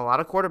out there, a lot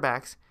of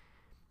quarterbacks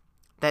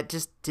that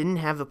just didn't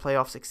have the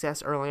playoff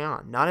success early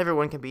on. Not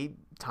everyone can be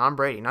Tom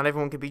Brady. Not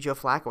everyone can be Joe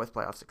Flacco with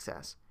playoff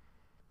success.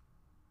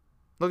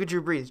 Look at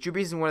Drew Brees. Drew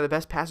Brees is one of the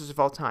best passers of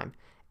all time.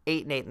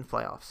 8-8 in the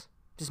playoffs.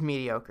 Just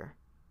mediocre.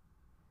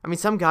 I mean,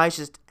 some guys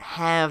just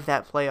have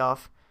that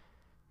playoff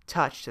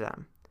touch to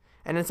them.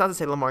 And it's not to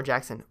say Lamar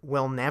Jackson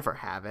will never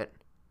have it.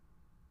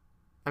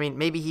 I mean,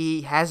 maybe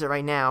he has it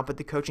right now, but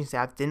the coaching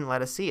staff didn't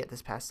let us see it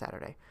this past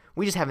Saturday.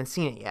 We just haven't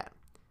seen it yet.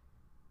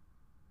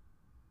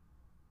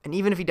 And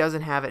even if he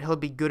doesn't have it, he'll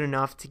be good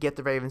enough to get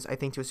the Ravens, I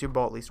think, to a Super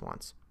Bowl at least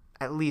once.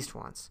 At least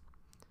once.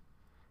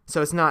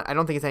 So I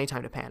don't think it's any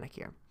time to panic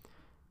here.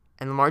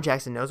 And Lamar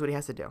Jackson knows what he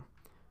has to do.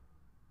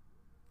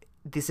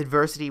 This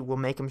adversity will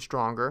make him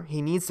stronger.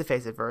 He needs to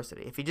face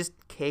adversity. If he just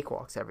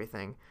cakewalks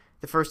everything,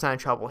 the first time in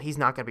trouble, he's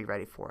not going to be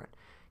ready for it.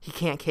 He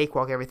can't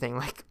cakewalk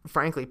everything,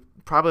 frankly,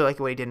 probably like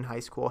what he did in high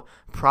school,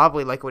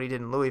 probably like what he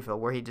did in Louisville,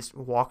 where he just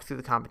walked through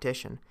the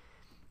competition.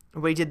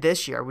 What he did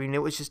this year, we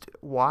knew it was just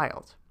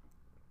wild.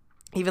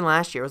 Even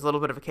last year, it was a little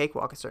bit of a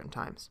cakewalk at certain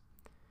times.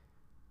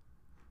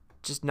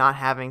 Just not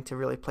having to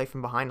really play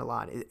from behind a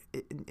lot.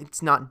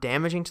 It's not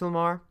damaging to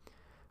Lamar,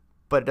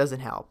 but it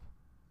doesn't help.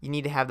 You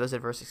need to have those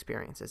adverse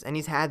experiences. And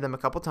he's had them a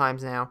couple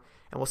times now,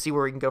 and we'll see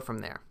where we can go from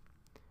there.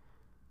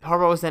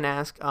 Harbaugh was then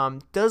asked,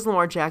 does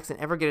Lamar Jackson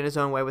ever get in his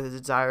own way with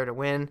his desire to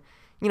win?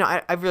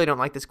 I really don't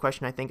like this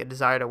question. I think a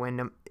desire to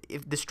win,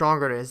 if the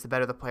stronger it is, the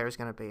better the player is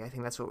going to be. I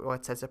think that's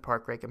what sets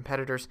apart great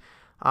competitors.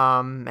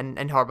 And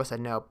Harbaugh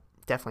said, no,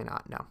 definitely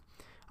not,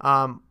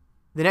 no.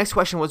 The next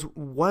question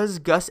was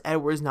Gus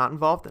Edwards not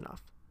involved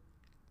enough?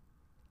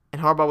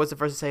 And Harbaugh was the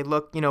first to say,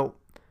 look,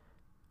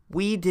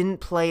 we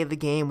didn't play the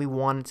game we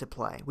wanted to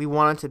play. We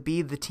wanted to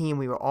be the team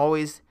we were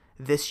always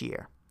this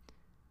year.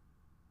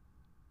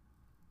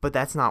 But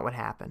that's not what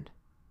happened.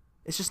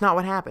 It's just not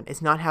what happened.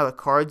 It's not how the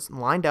cards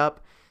lined up.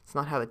 It's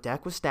not how the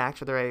deck was stacked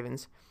for the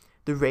Ravens.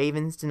 The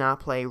Ravens did not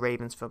play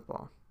Ravens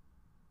football.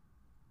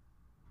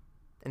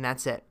 And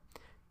that's it.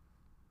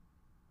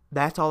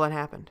 That's all that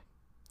happened.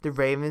 The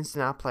Ravens did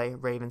not play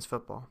Ravens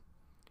football.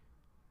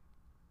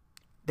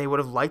 They would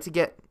have liked to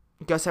get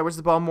Gus Edwards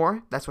the ball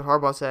more. That's what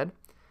Harbaugh said.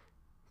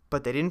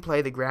 But they didn't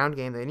play the ground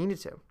game they needed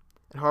to.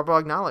 And Harbaugh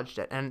acknowledged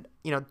it. And,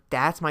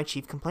 that's my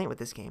chief complaint with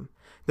this game.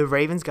 The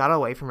Ravens got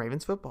away from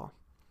Ravens football.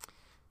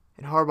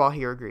 And Harbaugh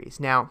here agrees.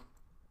 Now,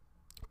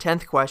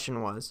 10th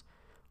question was,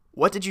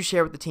 what did you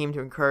share with the team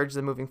to encourage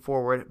them moving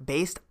forward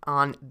based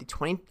on the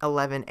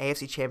 2011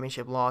 AFC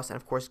Championship loss and,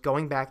 of course,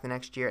 going back the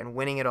next year and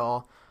winning it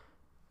all?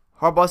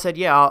 Harbaugh said,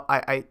 yeah,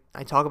 I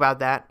talk about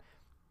that.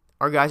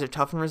 Our guys are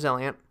tough and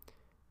resilient.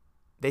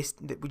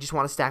 We just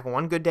want to stack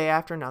one good day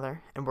after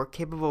another, and we're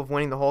capable of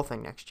winning the whole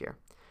thing next year.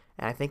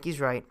 And I think he's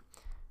right.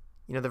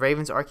 The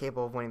Ravens are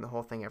capable of winning the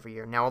whole thing every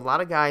year. Now, a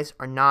lot of guys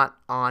are not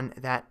on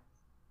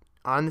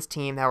this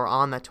team that were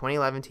on that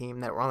 2011 team,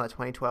 that were on that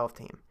 2012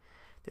 team.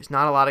 There's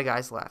not a lot of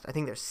guys left. I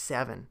think there's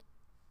 7.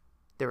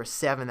 There were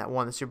 7 that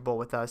won the Super Bowl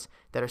with us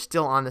that are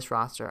still on this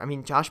roster. I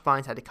mean, Josh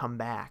Bynes had to come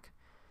back,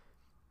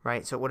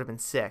 right? So it would have been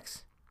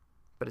 6.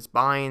 But it's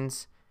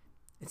Bynes,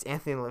 it's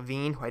Anthony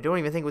Levine, who I don't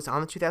even think was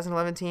on the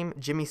 2011 team,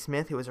 Jimmy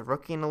Smith, who was a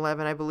rookie in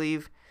 11, I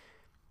believe,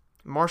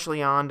 Marshall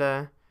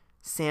Yanda,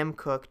 Sam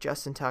Cook,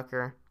 Justin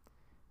Tucker,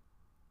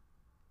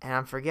 and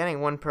I'm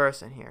forgetting one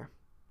person here.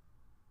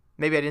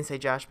 Maybe I didn't say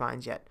Josh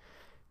Bynes yet.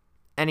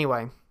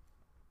 Anyway,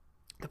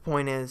 the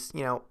point is,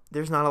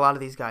 there's not a lot of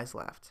these guys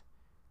left.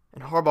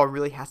 And Harbaugh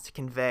really has to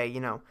convey,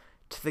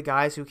 to the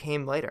guys who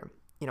came later.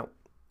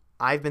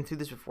 I've been through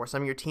this before.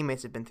 Some of your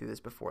teammates have been through this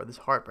before. This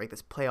heartbreak,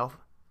 this playoff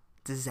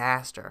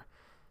disaster.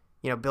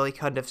 Billy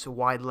Cundiff's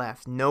wide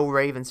left. No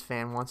Ravens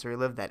fan wants to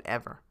relive that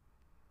ever.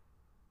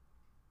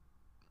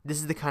 This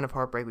is the kind of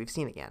heartbreak we've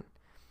seen again.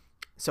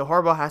 So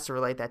Harbaugh has to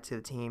relate that to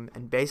the team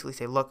and basically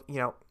say, look,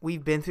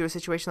 we've been through a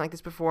situation like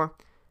this before,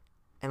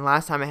 and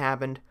last time it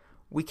happened,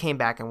 we came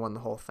back and won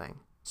the whole thing.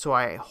 So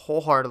I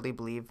wholeheartedly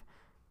believe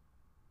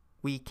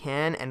we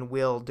can and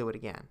will do it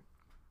again.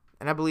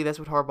 And I believe that's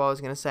what Harbaugh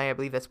is going to say. I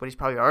believe that's what he's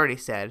probably already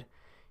said.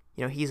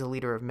 He's a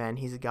leader of men.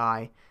 He's a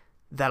guy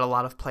that a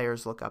lot of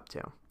players look up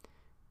to.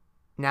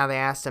 Now they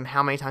asked him,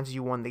 how many times have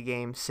you won the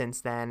game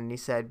since then? And he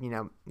said,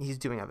 he's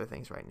doing other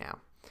things right now.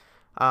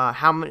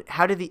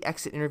 How did the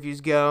exit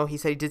interviews go? He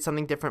said he did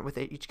something different with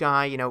each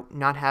guy,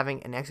 not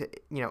having an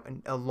exit,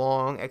 a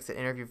long exit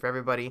interview for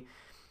everybody.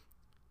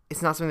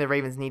 it's not something the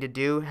Ravens need to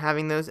do,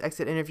 having those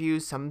exit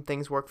interviews. Some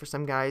things work for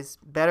some guys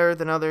better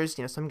than others.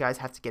 Some guys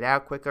have to get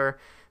out quicker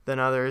than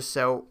others.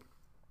 So,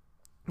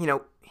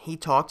 he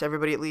talked to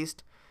everybody at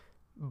least,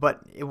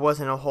 but it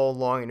wasn't a whole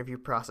long interview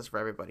process for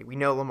everybody. We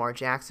know Lamar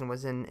Jackson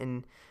was in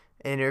an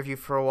interview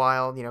for a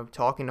while,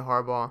 talking to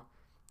Harbaugh,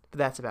 but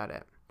that's about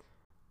it.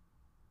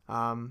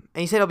 And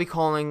he said he'll be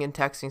calling and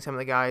texting some of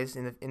the guys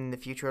in the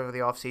future of the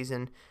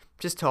offseason,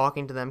 just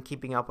talking to them,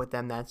 keeping up with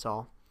them, that's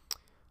all.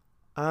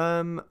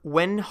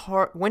 When did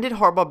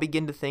Harbaugh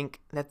begin to think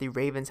that the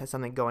Ravens had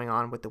something going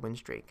on with the win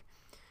streak?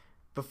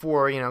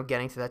 Before,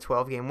 getting to that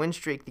 12-game win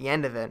streak, the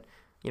end of it,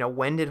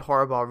 when did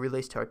Harbaugh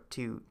really start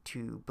to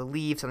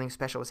believe something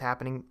special was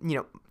happening?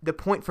 The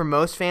point for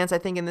most fans, I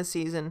think, in this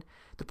season,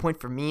 the point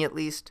for me at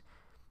least,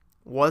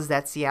 was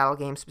that Seattle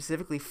game,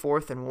 specifically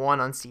 4th and 1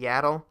 on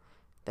Seattle,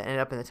 that ended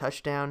up in the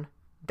touchdown.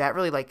 That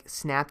really,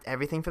 snapped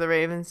everything for the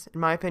Ravens, in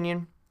my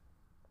opinion.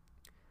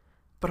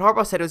 But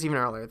Harbaugh said it was even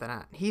earlier than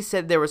that. He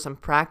said there was some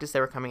practice they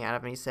were coming out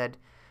of, and he said,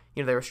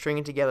 they were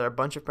stringing together a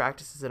bunch of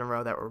practices in a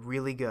row that were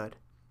really good.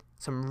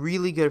 Some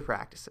really good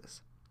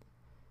practices.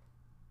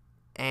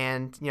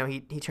 And,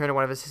 he turned to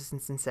one of his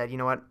assistants and said, you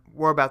know what,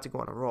 we're about to go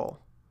on a roll.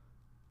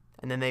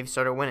 And then they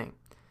started winning.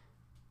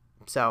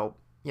 So,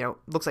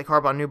 looks like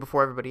Harbaugh knew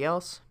before everybody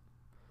else.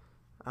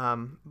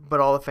 But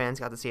all the fans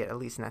got to see it, at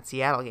least in that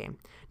Seattle game.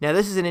 Now,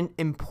 this is an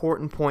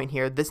important point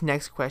here. This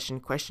next question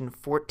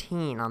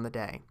 14 on the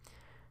day.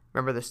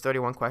 Remember, there's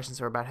 31 questions,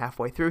 so we're about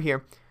halfway through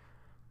here.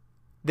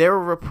 There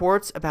were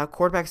reports about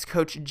quarterbacks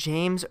coach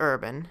James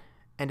Urban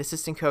and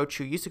assistant coach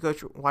who used to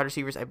coach wide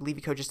receivers, I believe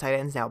he coaches tight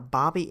ends now,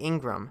 Bobby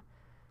Ingram,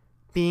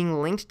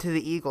 being linked to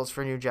the Eagles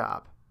for a new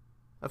job.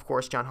 Of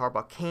course, John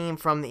Harbaugh came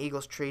from the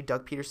Eagles tree.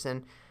 Doug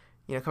Peterson,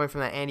 coming from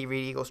that Andy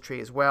Reid Eagles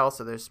tree as well,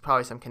 so there's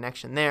probably some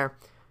connection there.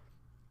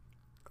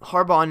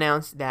 Harbaugh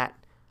announced that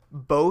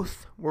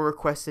both were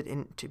requested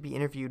to be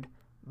interviewed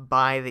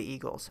by the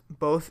Eagles.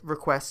 Both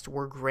requests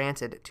were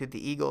granted to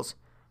the Eagles,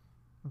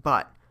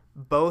 but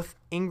both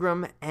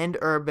Ingram and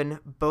Urban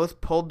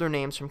both pulled their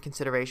names from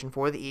consideration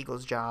for the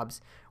Eagles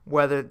jobs.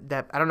 Whether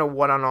that, I don't know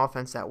what on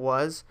offense that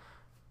was,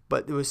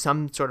 but it was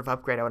some sort of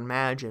upgrade, I would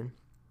imagine.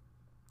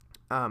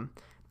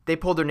 They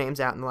pulled their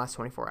names out in the last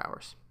 24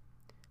 hours.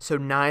 So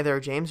neither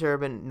James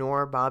Urban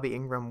nor Bobby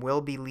Ingram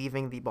will be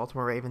leaving the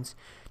Baltimore Ravens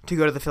to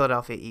go to the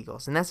Philadelphia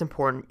Eagles. And that's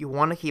important. You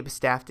want to keep a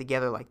staff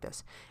together like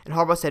this. And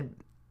Harbaugh said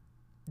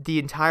the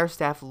entire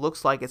staff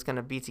looks like it's going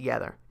to be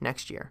together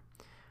next year,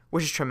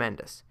 which is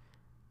tremendous.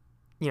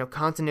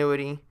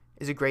 Continuity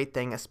is a great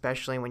thing,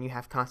 especially when you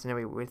have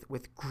continuity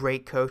with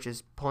great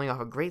coaches pulling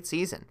off a great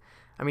season.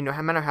 I mean, no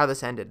matter how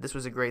this ended, this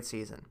was a great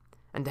season.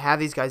 And to have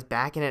these guys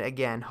back in it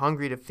again,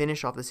 hungry to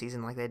finish off the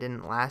season like they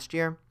didn't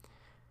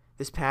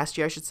this past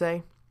year, I should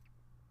say,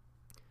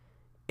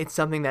 it's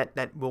something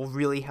that will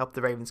really help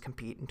the Ravens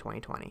compete in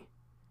 2020.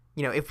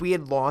 If we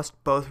had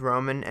lost both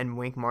Roman and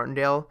Wink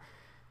Martindale,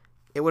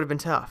 it would have been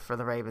tough for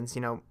the Ravens,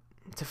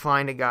 to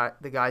find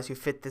the guys who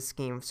fit this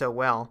scheme so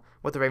well,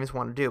 what the Ravens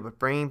want to do. But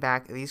bringing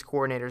back these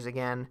coordinators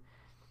again,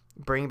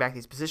 bringing back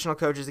these positional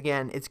coaches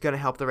again, it's going to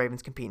help the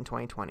Ravens compete in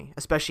 2020,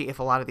 especially if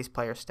a lot of these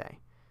players stay.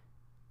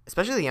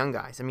 Especially the young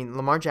guys. I mean,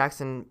 Lamar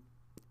Jackson,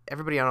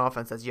 everybody on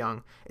offense that's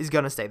young, is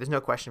going to stay. There's no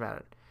question about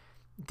it.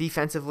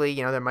 Defensively,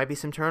 there might be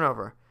some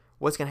turnover.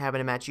 What's going to happen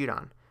to Matt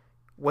Judon?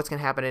 What's going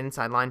to happen to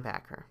inside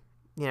linebacker?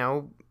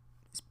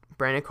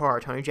 Brandon Carr,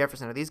 Tony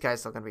Jefferson, are these guys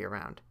still going to be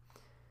around?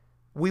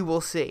 We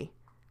will see.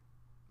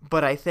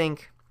 But I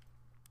think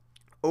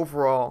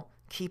overall,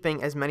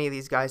 keeping as many of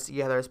these guys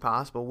together as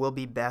possible will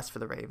be best for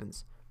the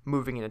Ravens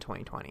moving into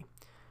 2020.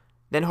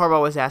 Then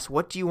Harbaugh was asked,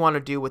 what do you want to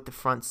do with the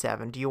front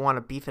seven? Do you want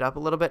to beef it up a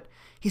little bit?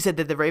 He said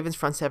that the Ravens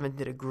front seven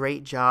did a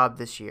great job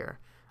this year.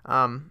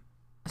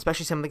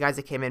 Especially some of the guys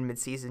that came in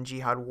midseason,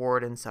 Jihad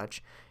Ward and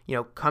such,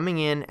 coming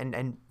in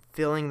and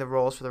filling the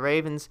roles for the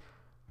Ravens.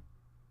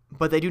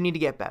 But they do need to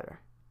get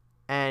better.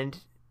 And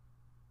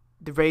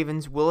the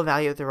Ravens will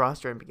evaluate their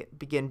roster and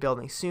begin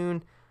building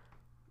soon.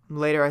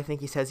 Later, I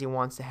think he says he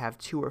wants to have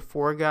 2 or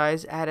 4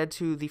 guys added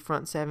to the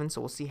front seven,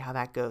 so we'll see how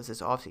that goes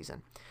this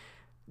offseason.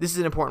 This is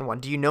an important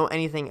one. Do you know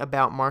anything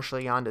about Marshall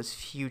Yanda's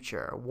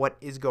future? What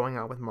is going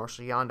on with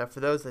Marshall Yanda? For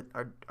those that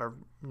are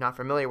not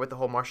familiar with the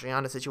whole Marshall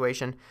Yanda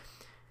situation,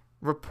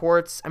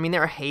 reports,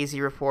 there are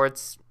hazy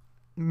reports,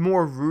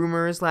 more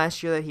rumors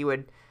last year that he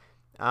would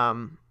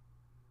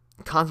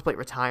contemplate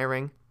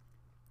retiring.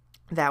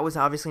 That was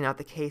obviously not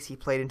the case. He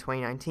played in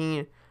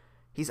 2019.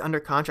 He's under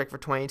contract for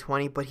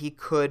 2020, but he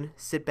could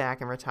sit back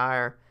and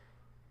retire.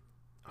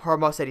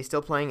 Harbaugh said he's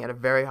still playing at a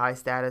very high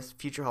status,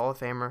 future Hall of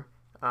Famer.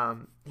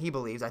 He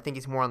believes. I think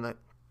he's more on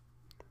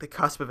the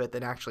cusp of it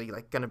than actually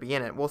going to be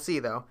in it. We'll see,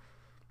 though.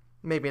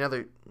 Maybe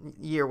another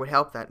year would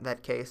help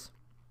that case.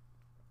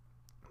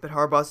 But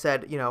Harbaugh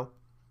said,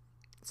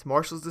 it's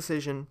Marshall's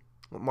decision.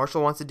 What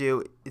Marshall wants to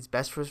do is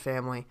best for his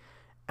family,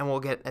 and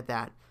we'll get at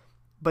that.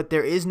 But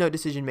there is no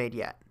decision made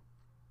yet.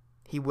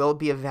 He will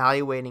be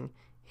evaluating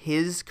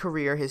his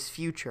career, his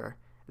future,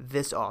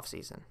 this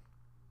offseason.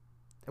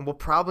 And we'll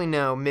probably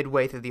know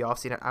midway through the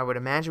offseason. I would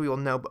imagine we will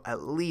know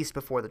at least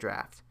before the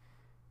draft.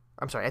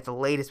 I'm sorry, at the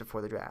latest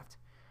before the draft.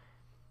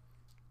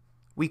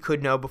 We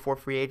could know before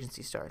free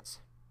agency starts.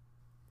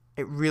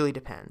 It really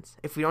depends.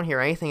 If we don't hear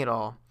anything at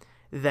all,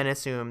 then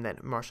assume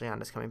that Marshall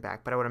Yanda is coming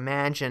back. But I would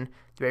imagine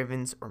the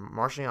Ravens or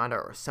Marshall Yanda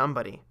or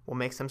somebody will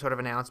make some sort of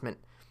announcement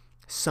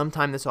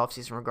sometime this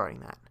offseason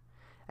regarding that.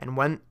 And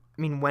when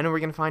are we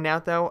going to find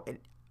out, though?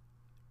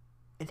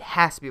 It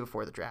has to be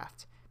before the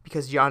draft,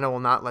 because Yanda will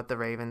not let the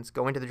Ravens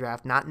go into the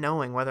draft not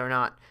knowing whether or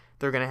not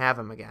they're going to have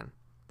him again.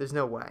 There's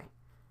no way.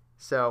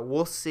 So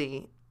we'll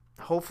see.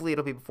 Hopefully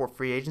it'll be before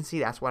free agency.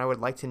 That's what I would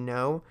like to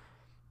know.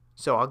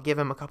 So I'll give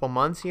him a couple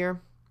months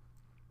here.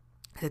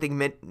 I think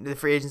the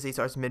free agency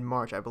starts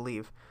mid-March, I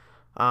believe.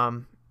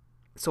 So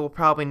we'll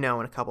probably know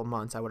in a couple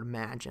months, I would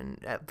imagine,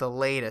 at the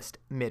latest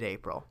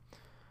mid-April.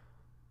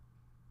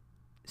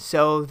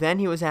 So then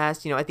he was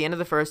asked, at the end of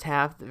the first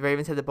half, the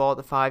Ravens had the ball at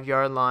the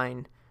 5-yard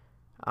line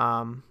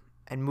and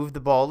moved the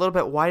ball a little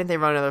bit. Why didn't they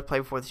run another play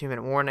before the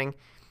 2-minute warning?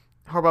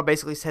 Harbaugh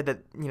basically said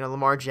that,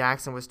 Lamar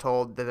Jackson was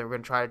told that they were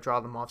going to try to draw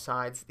them off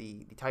sides,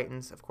 the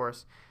Titans, of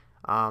course.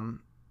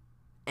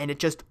 And it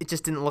just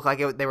didn't look like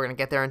they were going to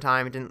get there in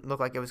time. It didn't look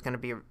like it was going to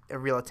be a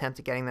real attempt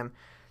at getting them.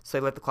 So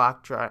they let the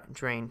clock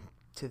drain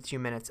to the 2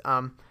 minutes.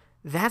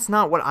 That's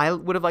not what I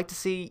would have liked to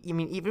see.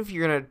 Even if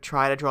you're going to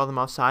try to draw them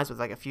off sides with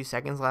like a few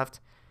seconds left,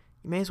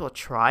 you may as well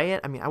try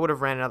it. I would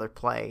have ran another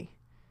play,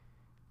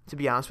 to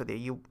be honest with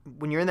you.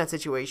 When you're in that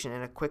situation,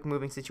 in a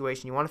quick-moving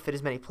situation, you want to fit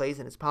as many plays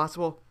in as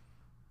possible.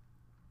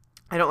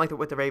 I don't like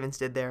what the Ravens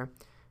did there,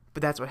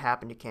 but that's what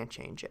happened. You can't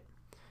change it.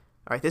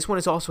 All right, this one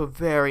is also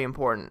very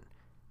important.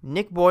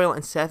 Nick Boyle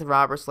and Seth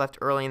Roberts left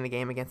early in the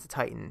game against the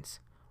Titans.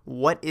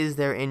 What is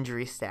their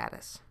injury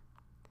status?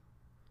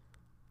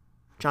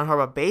 John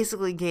Harbaugh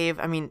basically gave,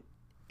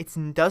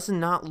 it does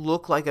not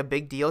look like a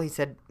big deal. He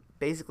said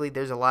basically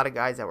there's a lot of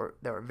guys that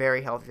were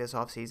very healthy this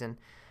offseason.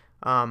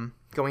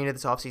 Going into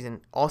this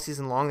offseason, all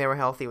season long they were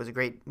healthy. It was a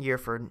great year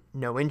for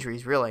no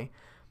injuries, really.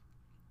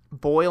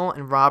 Boyle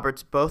and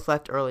Roberts both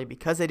left early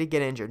because they did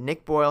get injured.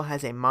 Nick Boyle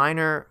has a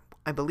minor,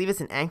 I believe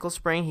it's an ankle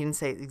sprain. He didn't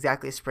say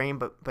exactly a sprain,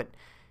 but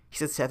he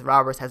said Seth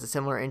Roberts has a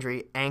similar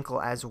injury,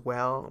 ankle as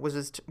well,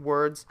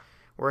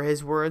 were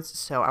his words.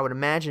 So I would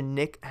imagine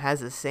Nick has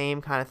the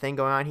same kind of thing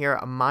going on here,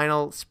 a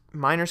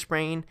minor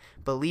sprain,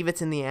 believe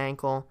it's in the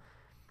ankle.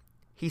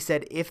 He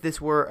said if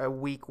this were a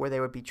week where they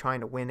would be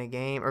trying to win a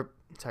game,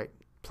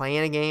 play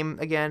in a game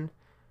again,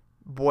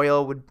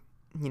 Boyle would,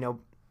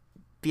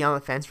 be on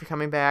the fence for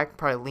coming back,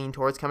 probably lean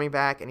towards coming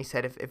back, and he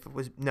said if it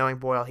was knowing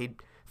Boyle, he'd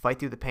fight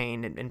through the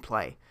pain and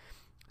play.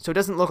 So it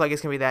doesn't look like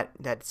it's going to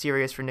be that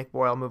serious for Nick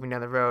Boyle moving down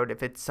the road.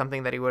 If it's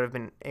something that he would have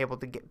been able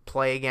to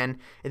play again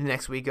in the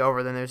next week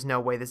over, then there's no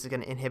way this is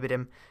going to inhibit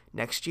him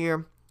next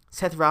year.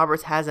 Seth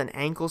Roberts has an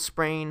ankle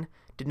sprain,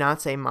 did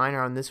not say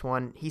minor on this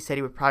one. He said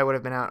he probably would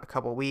have been out a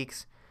couple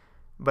weeks,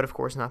 but of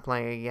course not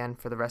playing again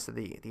for the rest of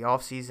the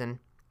offseason.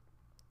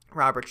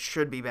 Roberts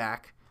should be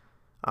back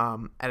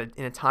in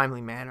a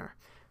timely manner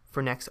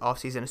for next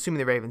offseason, assuming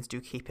the Ravens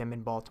do keep him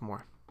in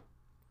Baltimore.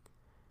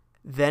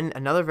 Then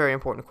another very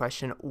important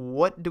question,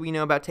 what do we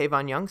know about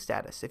Tavon Young's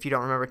status? If you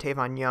don't remember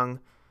Tavon Young,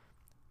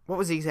 what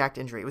was the exact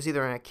injury? It was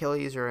either an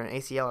Achilles or an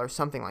ACL or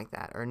something like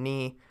that, or a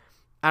knee.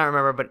 I don't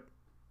remember, but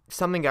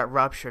something got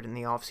ruptured in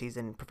the offseason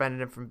and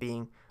prevented him from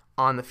being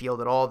on the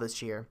field at all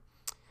this year.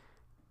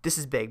 This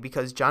is big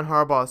because John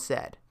Harbaugh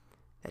said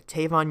that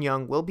Tavon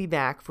Young will be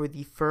back for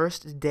the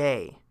first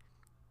day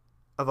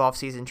of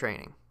offseason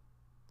training.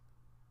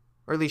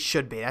 Or at least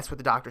should be. That's what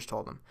the doctors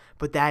told him.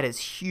 But that is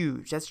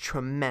huge. That's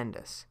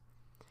tremendous.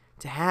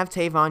 To have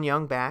Tavon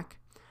Young back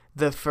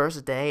the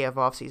first day of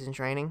offseason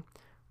training,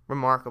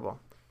 remarkable.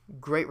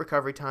 Great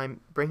recovery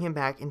time. Bring him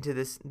back into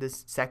this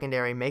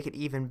secondary. Make it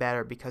even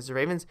better because the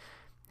Ravens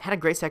had a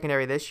great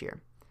secondary this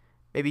year.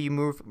 Maybe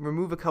you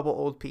remove a couple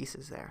old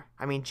pieces there.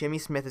 Jimmy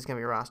Smith is going to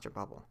be a roster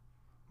bubble.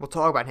 We'll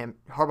talk about him.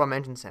 Harbaugh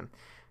mentions him.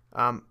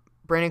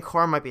 Brandon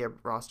Carr might be a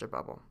roster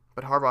bubble,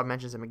 but Harbaugh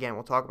mentions him again.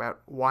 We'll talk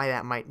about why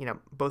that might,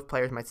 both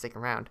players might stick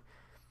around.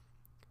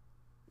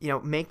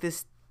 Make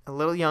this a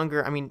little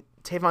younger.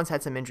 Tavon's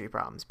had some injury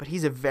problems, but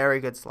he's a very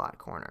good slot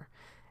corner.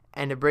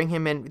 And to bring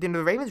him in, the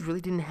Ravens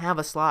really didn't have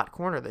a slot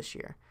corner this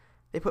year.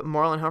 They put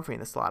Marlon Humphrey in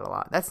the slot a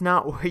lot. That's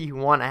not where you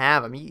want to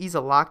have him. He's a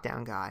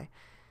lockdown guy.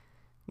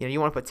 You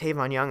want to put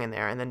Tavon Young in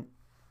there, and then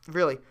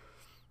really,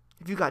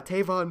 if you got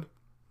Tavon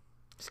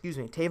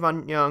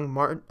Young,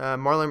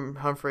 Marlon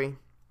Humphrey,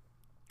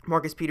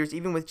 Marcus Peters,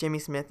 even with Jimmy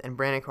Smith and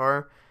Brandon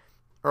Carr,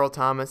 Earl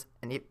Thomas,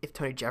 and if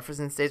Tony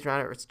Jefferson stays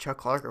around, or it's Chuck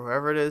Clark or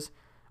whoever it is,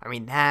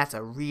 that's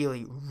a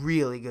really,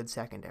 really good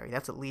secondary.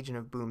 That's a Legion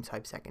of Boom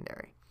type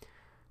secondary.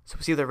 So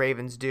we'll see what the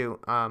Ravens do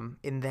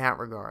in that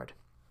regard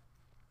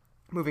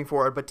moving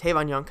forward. But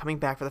Tavon Young coming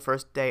back for the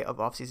first day of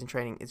offseason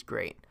training is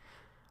great.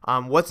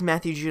 What's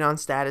Matthew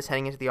Judon's status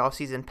heading into the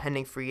offseason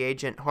pending free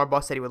agent?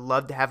 Harbaugh said he would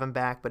love to have him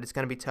back, but it's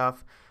going to be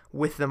tough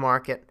with the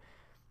market.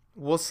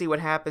 We'll see what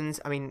happens.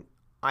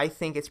 I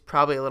think it's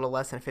probably a little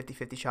less than a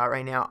 50-50 shot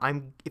right now.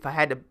 If I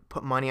had to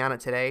put money on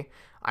it today,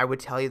 I would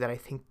tell you that I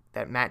think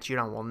that Matt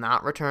Judon will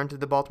not return to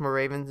the Baltimore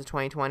Ravens in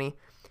 2020.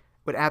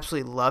 Would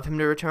absolutely love him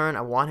to return.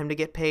 I want him to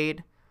get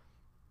paid.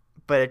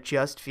 but it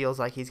just feels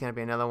like he's going to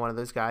be another one of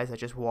those guys that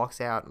just walks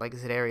out like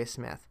Zadarius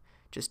Smith.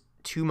 Just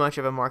too much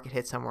of a market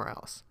hit somewhere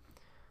else.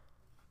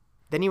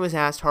 Then he was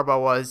asked,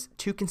 Harbaugh was,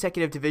 2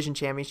 consecutive division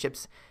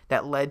championships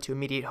that led to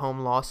immediate home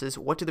losses.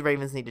 What do the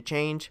Ravens need to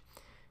change?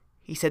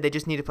 He said they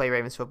just need to play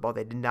Ravens football.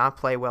 They did not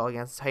play well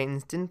against the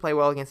Titans, didn't play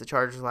well against the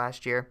Chargers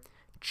last year.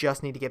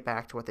 Just need to get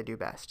back to what they do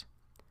best.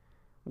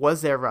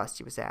 Was there rust,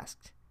 he was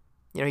asked.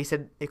 He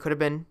said it could have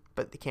been,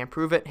 but they can't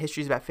prove it.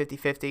 History's about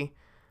 50-50.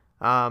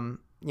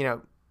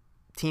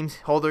 Teams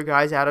hold their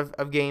guys out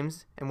of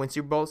games and win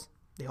Super Bowls.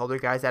 They hold their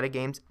guys out of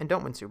games and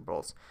don't win Super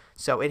Bowls.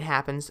 So it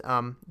happens.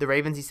 The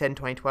Ravens, he said in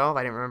 2012,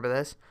 I didn't remember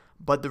this,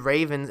 but the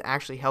Ravens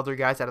actually held their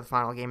guys out of the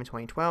final game in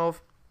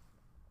 2012,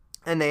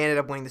 and they ended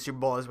up winning the Super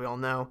Bowl, as we all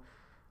know.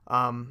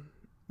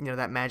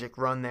 That magic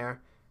run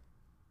there.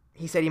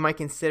 He said he might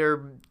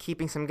consider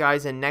keeping some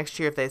guys in next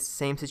year if the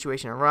same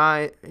situation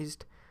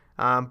arised,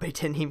 but he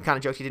didn't. He kind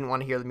of joked he didn't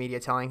want to hear the media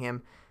telling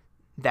him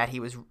that he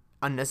was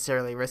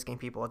unnecessarily risking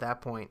people at that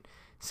point.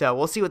 So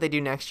we'll see what they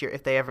do next year,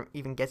 if they ever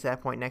even get to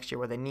that point next year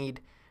where they need,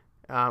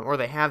 or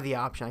they have the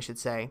option, I should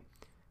say,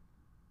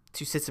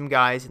 to sit some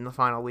guys in the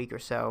final week or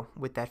so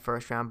with that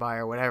first round bye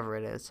or whatever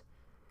it is,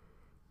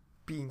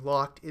 being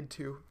locked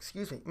into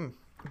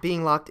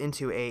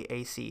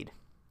a seed.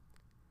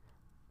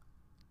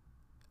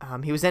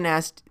 He was then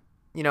asked,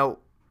 I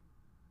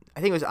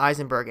think it was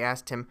Eisenberg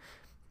asked him,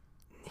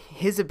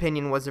 his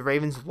opinion was the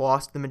Ravens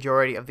lost the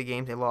majority of the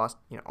games they lost,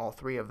 all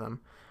 3 of them.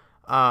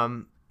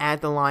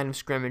 At the line of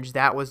scrimmage,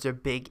 that was their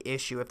big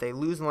issue. If they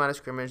lose the line of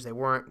scrimmage, they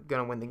weren't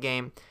going to win the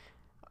game.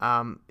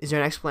 Is there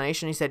an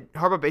explanation? He said,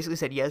 Harbaugh basically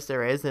said, yes,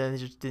 there is, and they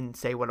just didn't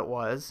say what it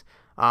was.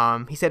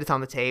 He said it's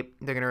on the tape.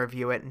 They're going to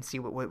review it and see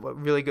what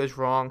really goes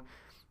wrong,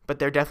 but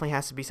there definitely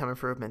has to be some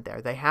improvement there.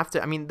 They have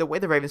to, the way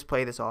the Ravens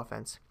play this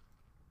offense,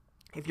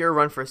 if you're a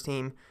run-first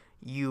team,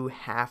 you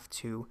have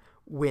to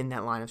win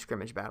that line of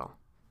scrimmage battle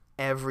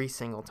every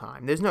single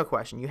time. There's no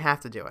question. You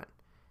have to do it.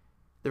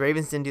 The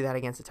Ravens didn't do that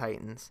against the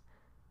Titans.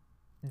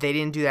 They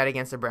didn't do that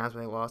against the Browns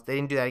when they lost. They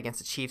didn't do that against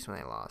the Chiefs when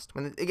they lost.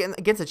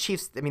 Against the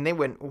Chiefs, they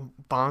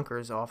went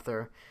bonkers off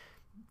their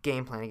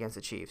game plan against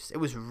the Chiefs. It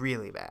was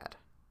really bad.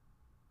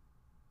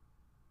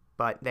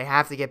 But they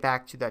have to get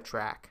back to that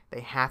track. They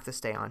have to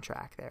stay on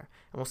track there.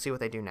 And we'll see what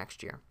they do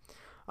next year.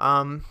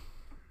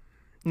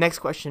 Next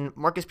question,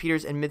 Marcus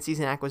Peters and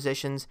midseason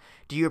acquisitions.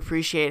 Do you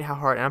appreciate how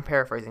hard, and I'm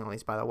paraphrasing at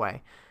least, by the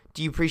way,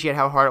 do you appreciate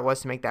how hard it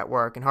was to make that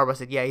work? And Harbaugh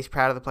said, yeah, he's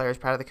proud of the players,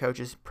 proud of the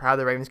coaches, proud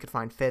the Ravens could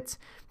find fits,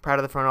 proud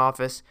of the front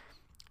office.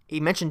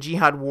 He mentioned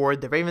Jihad Ward.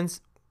 The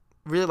Ravens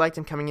really liked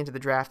him coming into the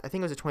draft. I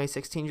think it was a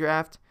 2016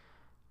 draft.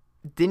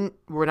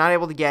 Were not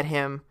able to get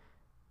him,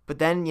 but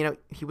then,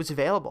 he was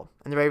available.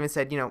 And the Ravens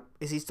said,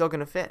 is he still going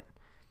to fit?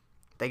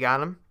 They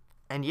got him,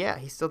 and yeah,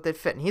 he still did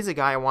fit. And he's a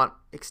guy I want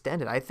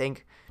extended. I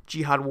think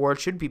Jihad Ward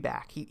should be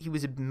back. He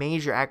was a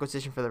major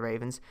acquisition for the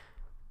Ravens.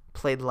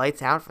 Played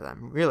lights out for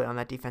them, really, on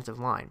that defensive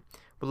line.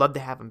 Would love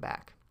to have him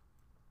back.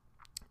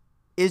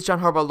 Is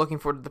John Harbaugh looking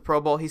forward to the Pro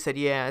Bowl? He said,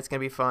 yeah, it's going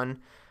to be fun.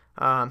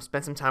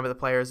 Spent some time with the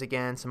players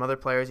again. Some other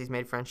players he's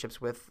made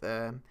friendships with,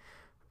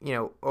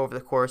 over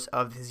the course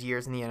of his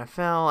years in the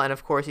NFL. And,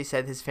 of course, he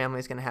said his family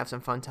is going to have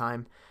some fun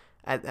time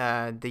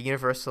at the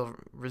Universal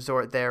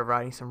Resort there,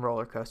 riding some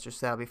roller coasters.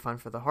 So that'll be fun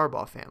for the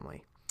Harbaugh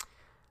family.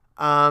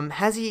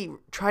 Has he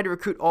tried to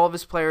recruit all of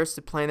his players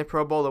to play in the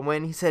Pro Bowl to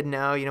win? He said,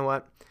 no, you know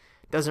what?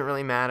 Doesn't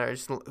really matter.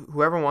 Just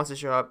whoever wants to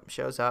show up,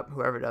 shows up.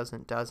 Whoever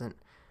doesn't.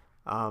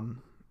 He'll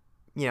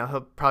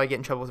probably get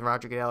in trouble with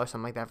Roger Goodell or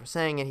something like that for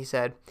saying it, he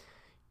said.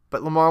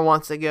 But Lamar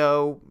wants to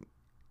go,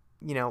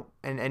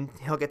 and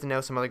he'll get to know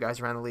some other guys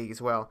around the league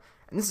as well.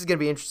 And this is going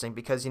to be interesting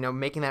because,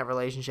 making that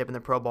relationship in the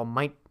Pro Bowl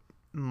might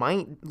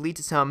lead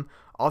to some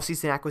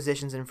offseason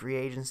acquisitions and free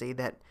agency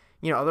that,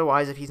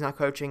 otherwise if he's not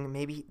coaching,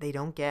 maybe they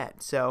don't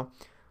get. So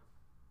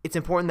it's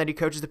important that he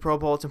coaches the Pro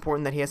Bowl. It's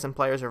important that he has some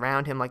players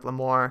around him like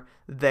Lamar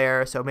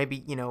there. So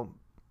maybe,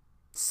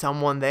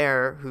 someone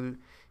there who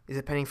is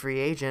a pending free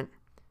agent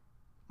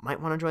might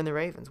want to join the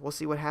Ravens. We'll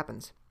see what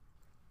happens.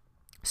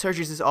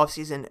 Surgeries this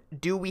offseason.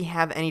 Do we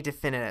have any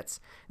definites?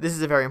 This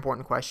is a very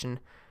important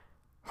question.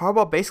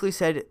 Harbaugh basically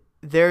said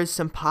there's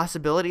some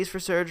possibilities for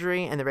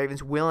surgery, and the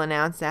Ravens will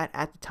announce that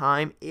at the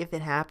time if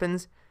it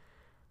happens.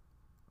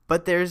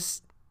 But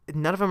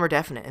none of them are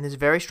definite, and there's a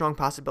very strong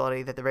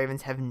possibility that the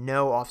Ravens have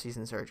no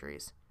offseason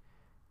surgeries,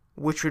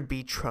 which would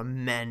be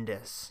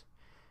tremendous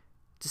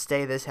to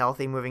stay this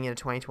healthy moving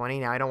into 2020.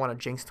 Now, I don't want to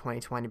jinx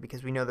 2020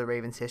 because we know the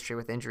Ravens' history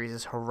with injuries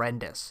is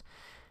horrendous,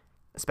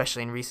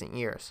 especially in recent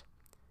years.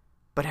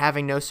 But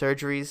having no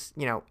surgeries,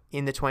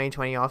 in the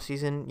 2020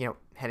 offseason,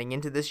 heading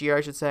into this year,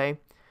 I should say,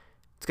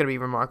 it's going to be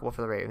remarkable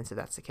for the Ravens if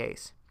that's the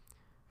case.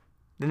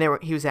 Then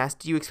he was asked,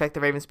 do you expect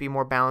the Ravens to be a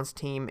more balanced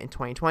team in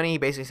 2020? He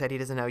basically said he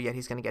doesn't know yet.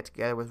 He's going to get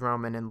together with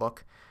Roman and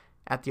look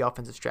at the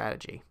offensive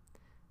strategy.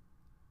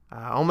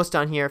 Almost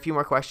done here. A few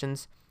more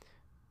questions.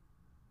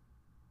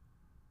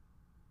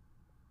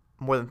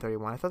 More than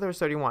 31. I thought there was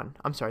 31.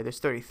 I'm sorry, there's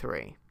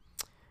 33.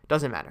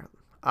 Doesn't matter.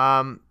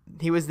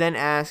 He was then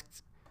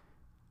asked,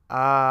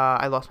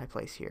 I lost my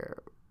place here.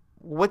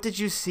 What did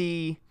you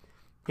see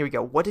Here we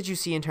go. What did you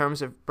see in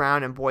terms of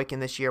Brown and Boykin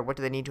this year? What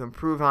do they need to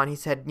improve on? He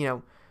said,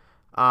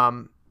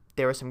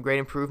 there were some great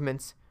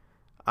improvements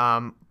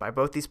by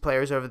both these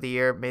players over the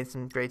year, made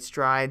some great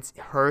strides.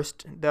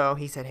 Hurst, though,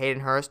 he said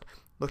Hayden Hurst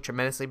looked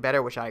tremendously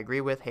better, which I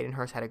agree with. Hayden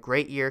Hurst had a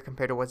great year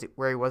compared to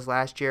where he was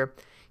last year.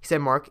 He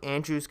said Mark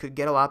Andrews could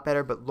get a lot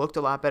better, but looked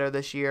a lot better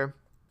this year.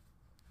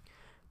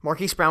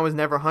 Marquise Brown was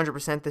never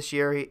 100% this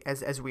year,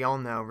 as we all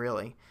know,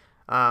 really.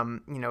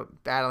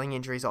 Battling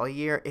injuries all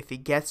year. If he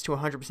gets to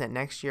 100%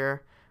 next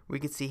year, we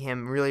could see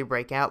him really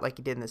break out like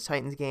he did in this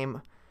Titans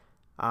game.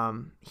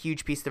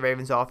 Huge piece of the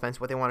Ravens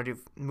offense, what they want to do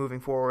moving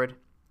forward.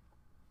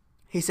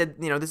 He said,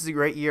 this is a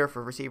great year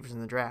for receivers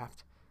in the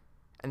draft.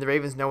 And the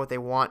Ravens know what they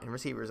want in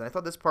receivers. I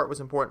thought this part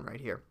was important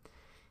right here.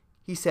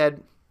 He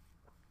said,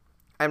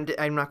 I'm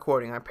not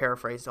quoting, I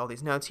paraphrased all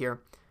these notes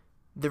here.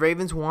 The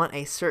Ravens want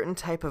a certain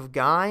type of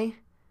guy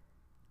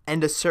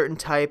and a certain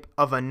type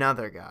of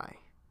another guy.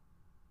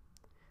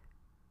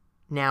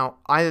 Now,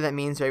 either that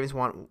means the Ravens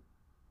want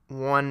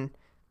one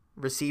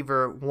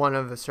receiver, one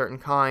of a certain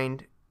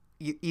kind,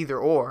 either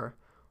or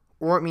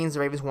it means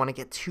the Ravens want to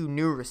get two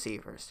new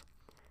receivers.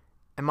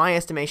 And my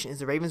estimation is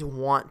the Ravens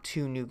want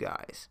two new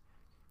guys.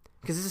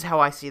 Because this is how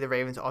I see the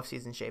Ravens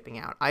offseason shaping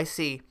out. I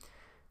see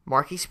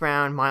Marquise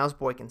Brown, Miles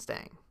Boykin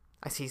staying.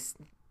 I see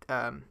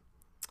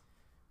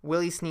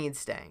Willie Snead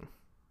staying.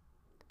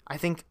 I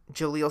think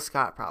Jaleel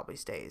Scott probably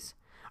stays.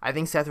 I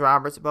think Seth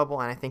Roberts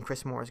bubble, and I think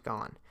Chris Moore is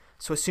gone.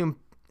 So assume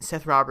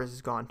Seth Roberts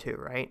is gone too,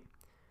 right?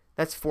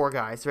 That's 4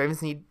 guys. The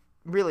Ravens need,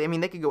 really,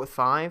 they could go with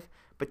 5,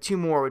 but 2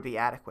 more would be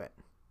adequate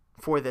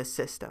for this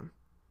system.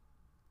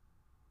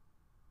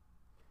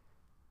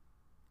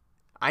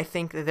 I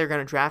think that they're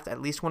going to draft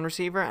at least one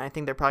receiver, and I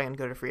think they're probably going to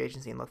go to free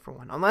agency and look for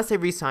one, unless they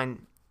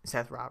re-sign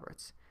Seth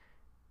Roberts,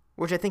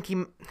 which I think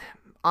he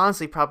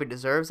honestly probably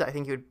deserves. I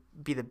think he would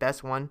be the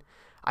best one.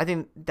 I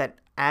think that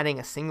adding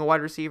a single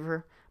wide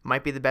receiver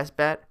might be the best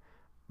bet,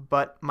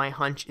 but my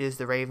hunch is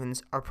the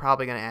Ravens are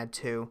probably going to add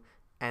 2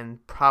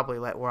 and probably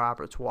let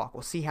Roberts walk.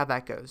 We'll see how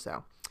that goes,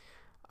 though.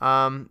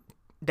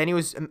 Then he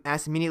was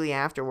asked immediately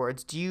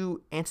afterwards, do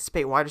you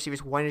anticipate wide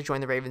receivers wanting to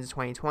join the Ravens in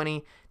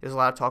 2020? There's a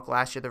lot of talk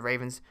last year the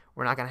Ravens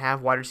were not going to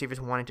have wide receivers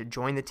wanting to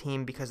join the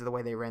team because of the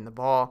way they ran the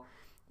ball.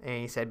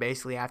 And he said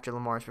basically after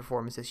Lamar's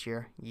performance this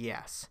year,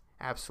 yes,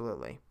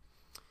 absolutely.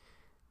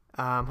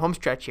 Home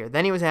stretch here.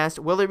 Then he was asked,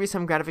 will there be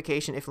some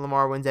gratification if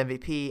Lamar wins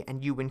MVP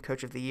and you win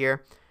Coach of the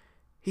Year?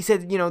 He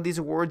said, these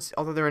awards,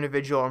 although they're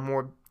individual, are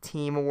more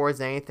team awards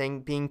than anything.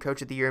 Being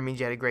Coach of the Year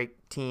means you had a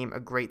great team, a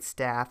great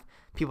staff,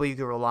 people you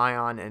could rely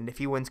on, and if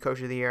he wins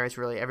Coach of the Year, it's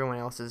really everyone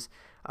else's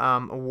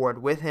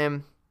award with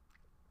him.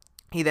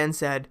 He then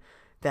said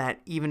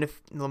that even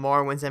if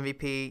Lamar wins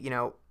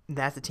MVP,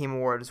 that's a team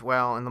award as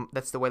well, and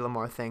that's the way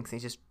Lamar thinks.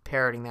 He's just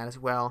parroting that as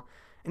well.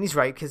 And he's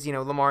right, because,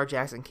 Lamar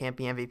Jackson can't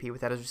be MVP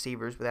without his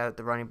receivers, without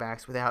the running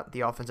backs, without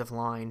the offensive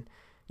line.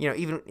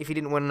 Even if he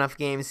didn't win enough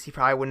games, he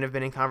probably wouldn't have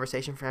been in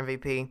conversation for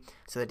MVP,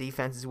 so the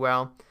defense as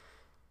well.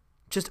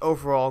 Just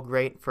overall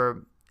great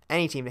for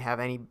any team to have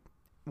any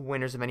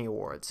winners of any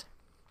awards.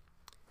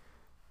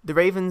 The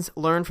Ravens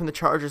learned from the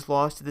Chargers'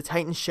 loss. Did the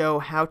Titans show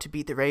how to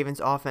beat the Ravens'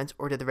 offense,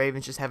 or did the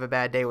Ravens just have a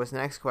bad day was the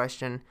next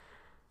question.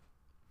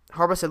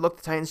 Harbaugh said, look,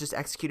 the Titans just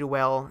executed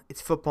well.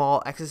 It's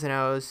football, X's and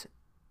O's.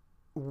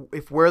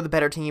 If we're the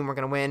better team, we're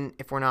going to win.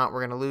 If we're not, we're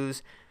going to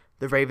lose.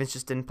 The Ravens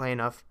just didn't play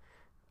enough.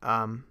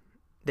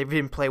 They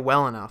didn't play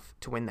well enough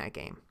to win that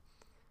game.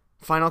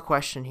 Final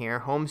question here,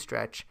 home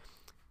stretch.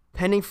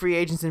 Pending free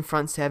agents in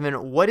front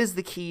 7, what is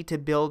the key to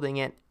building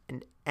it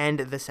and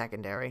the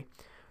secondary?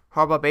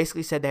 Harbaugh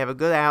basically said they have a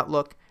good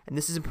outlook, and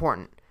this is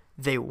important.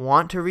 They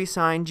want to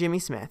re-sign Jimmy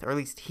Smith, or at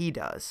least he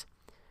does.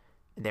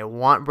 They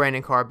want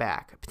Brandon Carr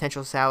back.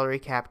 Potential salary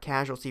cap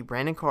casualty,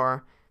 Brandon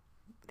Carr,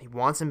 he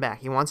wants him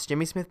back. He wants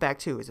Jimmy Smith back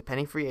too as a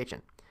pending free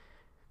agent.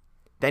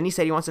 Then he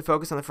said he wants to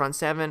focus on the front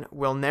 7.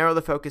 We'll narrow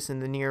the focus in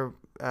the near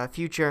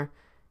future.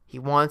 He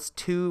wants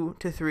 2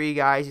 to 3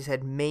 guys. He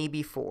said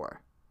maybe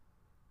 4.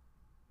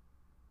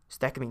 So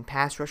that could mean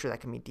pass rusher.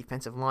 That could mean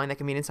defensive line. That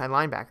could mean inside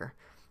linebacker.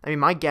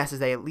 My guess is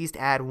they at least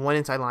add 1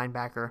 inside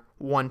linebacker,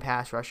 1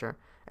 pass rusher,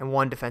 and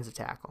 1 defensive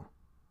tackle.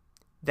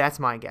 That's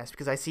my guess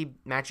because I see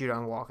Matt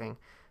Judon walking.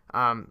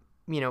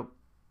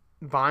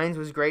 Vines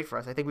was great for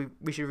us. I think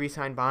we should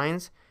re-sign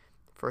Vines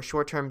for a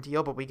short-term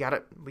deal, but we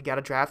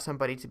gotta draft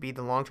somebody to be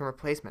the long-term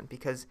replacement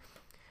because,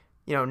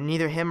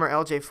 neither him or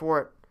LJ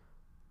Fort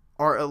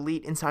are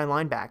elite inside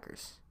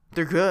linebackers.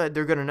 They're good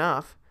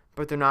enough,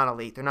 but they're not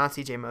elite. They're not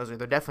C.J. Mosley.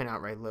 They're definitely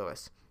not Ray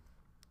Lewis.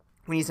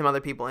 We need some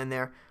other people in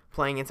there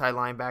playing inside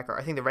linebacker.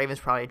 I think the Ravens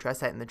probably address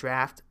that in the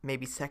draft,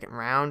 maybe second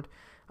round.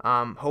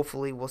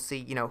 Hopefully we'll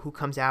see, who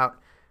comes out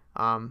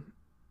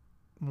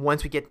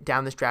once we get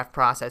down this draft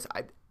process.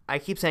 I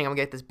keep saying I'm going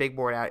to get this big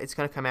board out. It's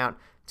going to come out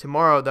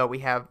tomorrow, though. We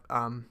have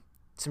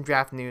some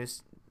draft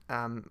news,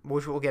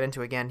 which we'll get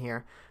into again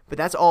here. But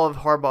that's all of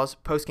Harbaugh's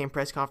post-game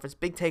press conference.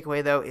 Big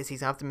takeaway, though, is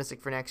he's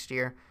optimistic for next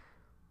year.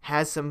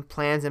 Has some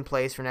plans in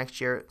place for next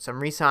year.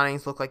 Some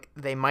re-signings look like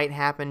they might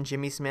happen.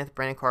 Jimmy Smith,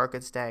 Brandon Carr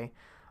could stay.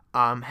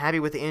 Happy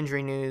with the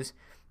injury news.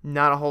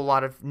 Not a whole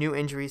lot of new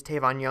injuries.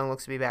 Tavon Young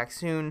looks to be back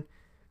soon.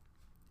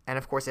 And,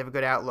 of course, they have a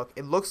good outlook.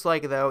 It looks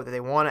like, though, that they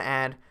want to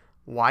add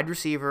wide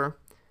receiver,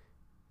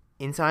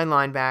 inside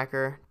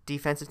linebacker,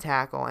 defensive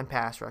tackle, and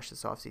pass rush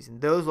this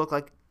offseason. Those look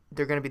like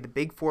they're going to be the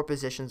big four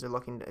positions they're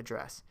looking to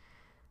address.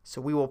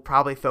 So we will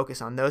probably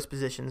focus on those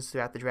positions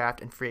throughout the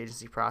draft and free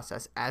agency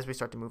process as we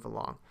start to move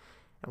along.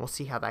 And we'll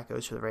see how that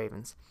goes for the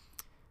Ravens.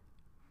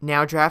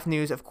 Now, draft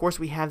news. Of course,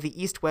 we have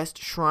the East-West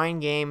Shrine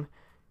game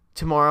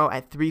tomorrow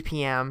at 3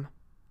 p.m.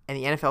 and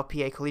the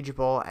NFLPA Collegiate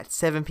Bowl at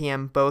 7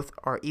 p.m. Both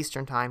are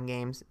Eastern time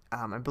games.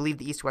 I believe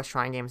the East-West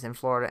Shrine game is in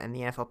Florida, and the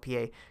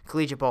NFLPA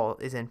Collegiate Bowl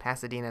is in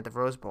Pasadena at the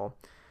Rose Bowl.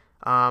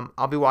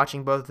 I'll be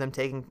watching both of them,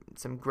 taking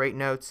some great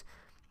notes,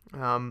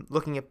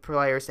 looking at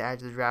players to add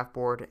to the draft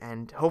board,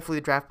 and hopefully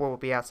the draft board will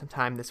be out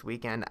sometime this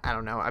weekend. I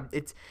don't know.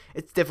 It's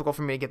difficult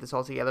for me to get this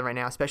all together right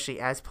now,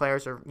 especially as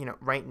players are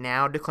right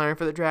now declaring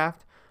for the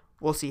draft.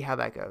 We'll see how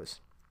that goes.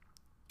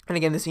 And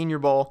again, the Senior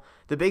Bowl,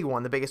 the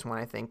biggest one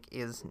I think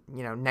is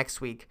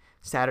next week,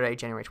 Saturday,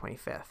 January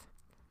 25th.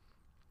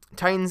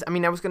 Titans.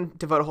 I was going to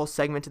devote a whole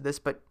segment to this,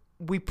 but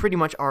we pretty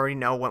much already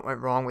know what went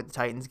wrong with the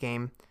Titans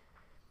game.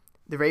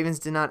 The Ravens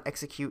did not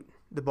execute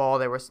the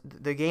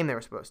game they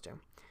were supposed to.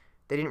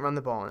 They didn't run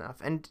the ball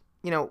enough. And,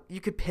 you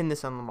could pin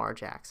this on Lamar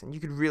Jackson. You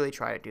could really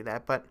try to do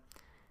that, but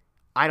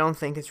I don't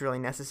think it's really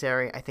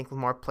necessary. I think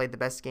Lamar played the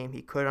best game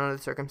he could under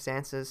the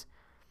circumstances.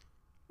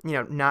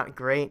 Not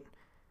great,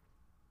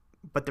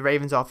 but the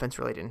Ravens offense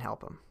really didn't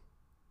help him.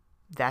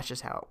 That's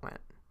just how it went.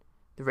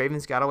 The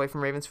Ravens got away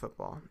from Ravens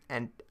football.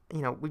 And,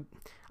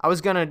 I was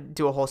going to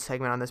do a whole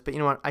segment on this, but you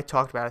know what? I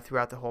talked about it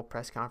throughout the whole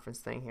press conference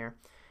thing here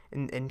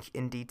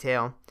in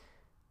detail.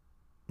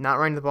 Not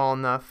running the ball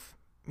enough,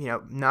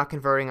 not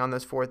converting on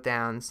those fourth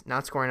downs,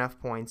 not scoring enough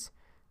points.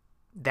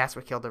 That's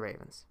what killed the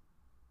Ravens.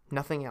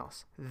 Nothing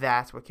else.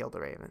 That's what killed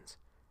the Ravens.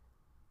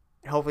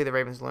 And hopefully the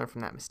Ravens learn from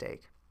that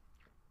mistake.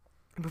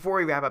 Before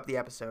we wrap up the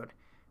episode,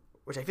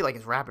 which I feel like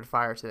is rapid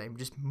fire today, I'm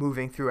just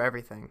moving through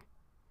everything.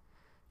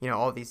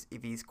 All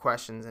these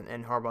questions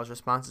and Harbaugh's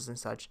responses and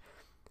such.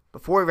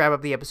 Before we wrap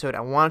up the episode,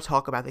 I want to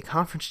talk about the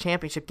conference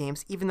championship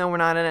games. Even though we're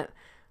not in it,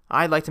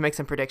 I'd like to make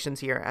some predictions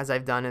here, as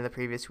I've done in the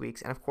previous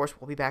weeks. And of course,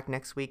 we'll be back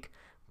next week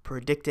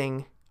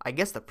predicting, I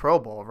guess, the Pro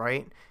Bowl,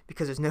 right?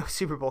 Because there's no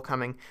Super Bowl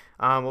coming.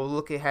 We'll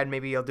look ahead.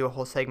 Maybe I'll do a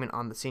whole segment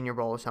on the Senior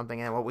Bowl or something,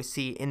 and what we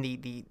see in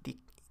the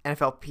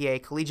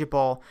NFLPA Collegiate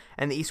Bowl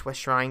and the East-West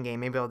Shrine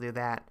game. Maybe I'll do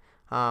that.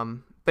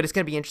 But it's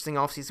going to be interesting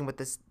offseason with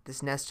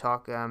this Nest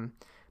Talk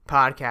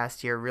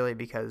podcast here, really,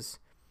 because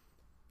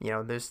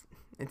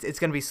it's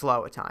going to be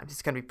slow at times.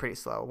 It's going to be pretty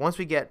slow. Once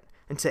we get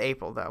into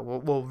April, though,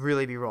 we'll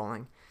really be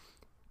rolling.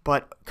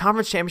 But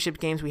conference championship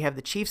games, we have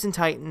the Chiefs and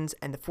Titans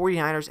and the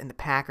 49ers and the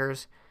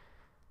Packers.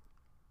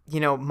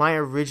 My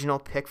original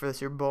pick for the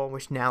Super Bowl,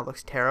 which now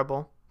looks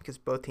terrible because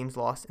both teams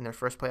lost in their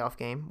first playoff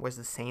game, was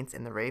the Saints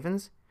and the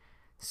Ravens.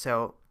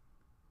 So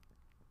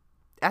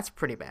that's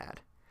pretty bad.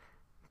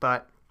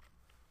 But,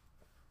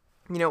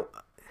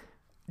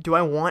 do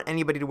I want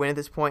anybody to win at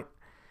this point?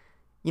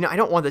 I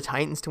don't want the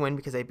Titans to win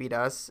because they beat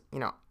us.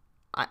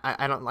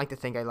 I don't like to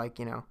think I like,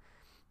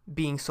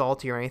 being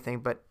salty or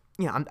anything. But,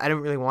 I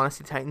don't really want to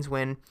see the Titans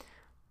win.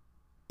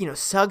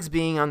 Suggs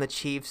being on the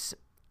Chiefs,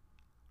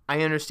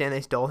 I understand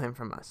they stole him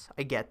from us.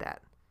 I get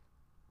that.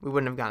 We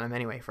wouldn't have gotten him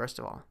anyway, first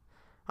of all.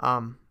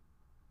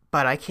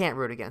 But I can't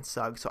root against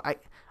Suggs. So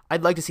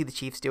I'd like to see the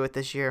Chiefs do it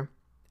this year.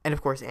 And,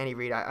 of course, Andy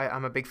Reid.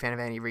 I'm a big fan of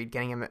Andy Reid.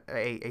 Getting him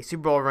a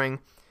Super Bowl ring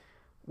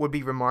would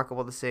be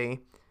remarkable to see.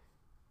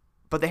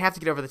 But they have to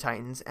get over the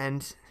Titans.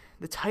 And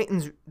the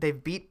Titans,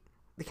 they've beat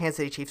the Kansas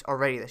City Chiefs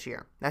already this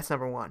year. That's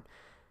number one.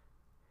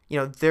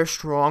 Their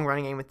strong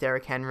running game with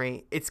Derrick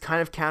Henry, it's kind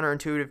of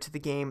counterintuitive to the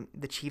game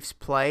the Chiefs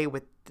play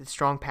with the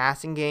strong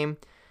passing game.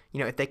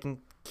 If they can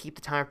keep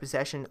the time of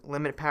possession,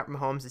 limit Pat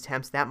Mahomes'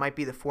 attempts, that might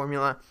be the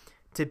formula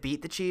to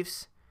beat the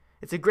Chiefs.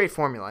 It's a great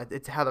formula.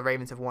 It's how the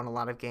Ravens have won a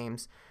lot of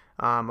games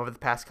over the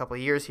past couple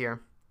of years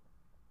here.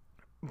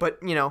 But,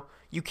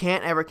 you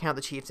can't ever count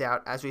the Chiefs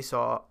out, as we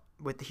saw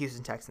with the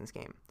Houston Texans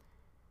game.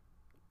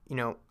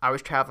 I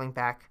was traveling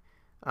back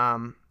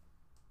from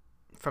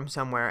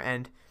somewhere,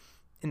 and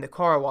in the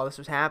car while this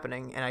was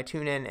happening, and I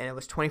tuned in, and it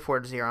was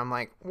 24-0. I'm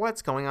like,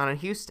 what's going on in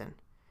Houston?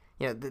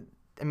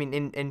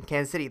 In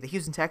Kansas City, the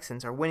Houston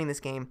Texans are winning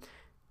this game.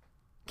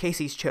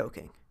 KC's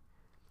choking.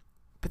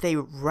 But they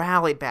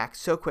rallied back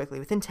so quickly.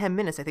 Within 10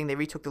 minutes, I think they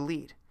retook the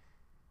lead.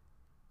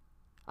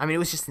 It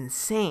was just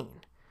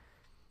insane.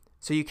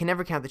 So you can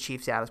never count the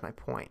Chiefs out, is my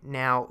point.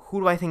 Now, who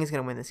do I think is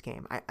going to win this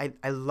game?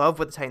 I love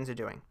what the Titans are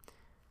doing.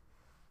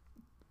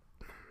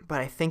 But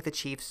I think the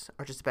Chiefs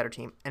are just a better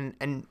team.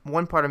 And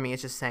one part of me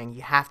is just saying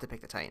you have to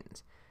pick the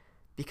Titans.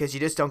 Because you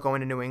just don't go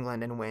into New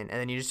England and win. And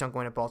then you just don't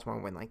go into Baltimore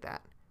and win like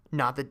that.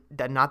 Not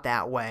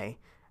that way.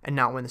 And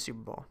not win the Super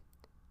Bowl.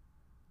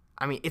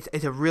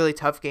 It's a really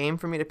tough game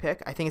for me to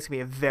pick. I think it's going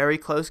to be a very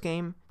close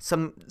game.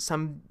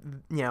 Some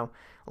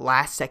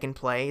last second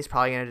play is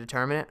probably going to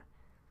determine it.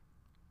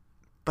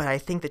 But I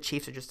think the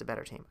Chiefs are just a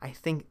better team. I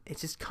think it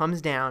just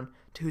comes down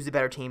to who's the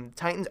better team. The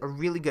Titans are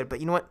really good, but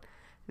you know what?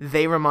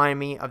 They remind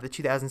me of the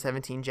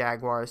 2017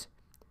 Jaguars,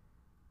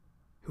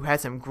 who had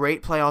some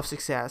great playoff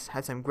success,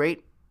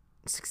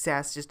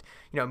 just,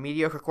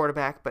 mediocre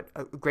quarterback, but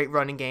a great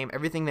running game,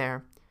 everything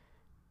there.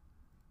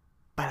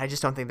 But I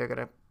just don't think they're going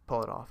to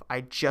pull it off.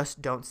 I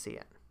just don't see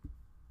it.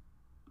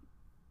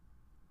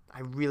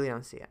 I really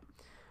don't see it.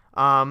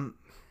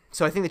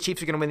 So I think the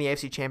Chiefs are going to win the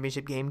AFC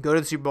Championship game, go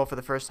to the Super Bowl for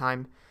the first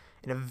time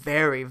in a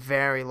very,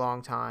 very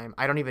long time.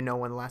 I don't even know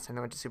when the last time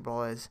they went to Super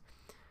Bowl is.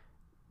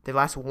 They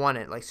last won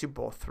it like Super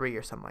Bowl III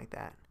or something like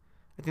that.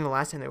 I think the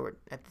last time they were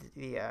at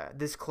the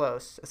this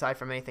close, aside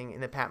from anything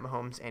in the Pat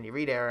Mahomes, Andy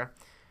Reid era,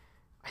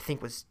 I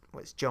think was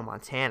Joe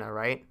Montana,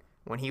 right?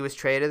 When he was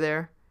traded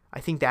there, I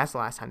think that's the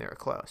last time they were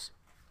close.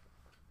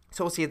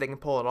 So we'll see if they can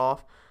pull it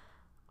off.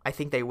 I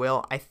think they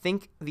will. I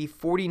think the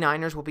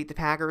 49ers will beat the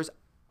Packers.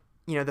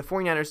 The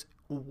 49ers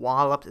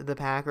walloped the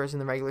Packers in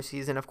the regular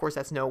season. Of course,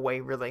 that's no way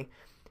really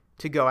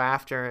to go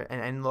after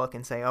and look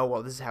and say, oh,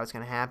 well, this is how it's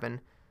going to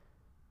happen.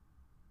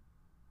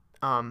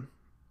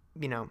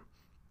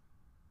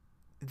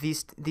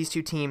 These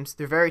two teams,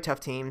 they're very tough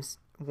teams,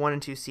 1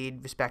 and 2 seed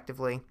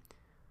respectively.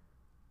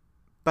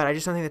 But I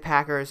just don't think the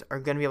Packers are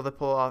going to be able to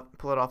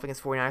pull it off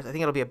against 49ers. I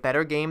think it'll be a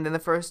better game than the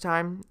first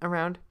time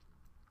around.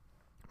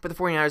 But the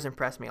 49ers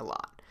impressed me a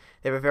lot.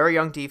 They have a very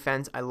young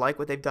defense. I like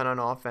what they've done on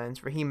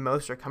offense. Raheem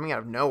Mostert coming out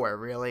of nowhere,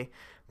 really,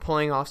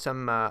 pulling off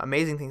some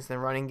amazing things in the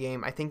running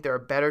game. I think they're a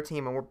better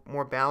team, a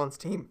more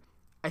balanced team.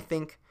 I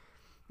think,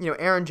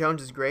 Aaron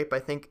Jones is great, but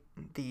I think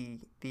the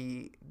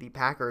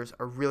Packers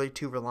are really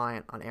too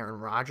reliant on Aaron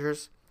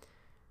Rodgers.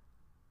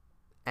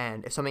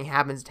 And if something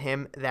happens to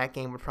him, that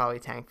game would probably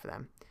tank for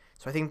them.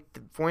 So I think the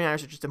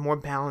 49ers are just a more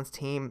balanced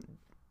team.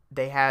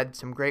 They had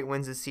some great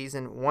wins this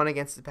season, one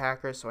against the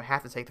Packers, so I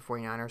have to take the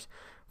 49ers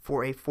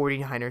for a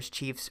 49ers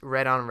Chiefs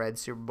red-on-red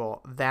Super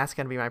Bowl. That's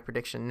going to be my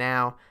prediction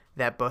now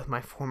that both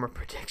my former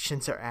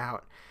predictions are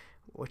out,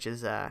 which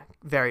is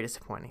very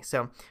disappointing.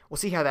 So we'll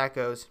see how that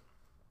goes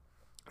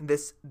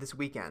this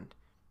weekend.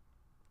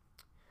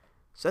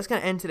 So that's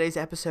going to end today's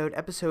episode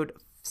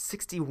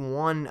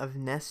 61 of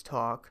Nest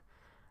Talk.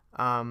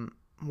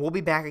 We'll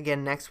be back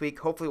again next week.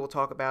 Hopefully we'll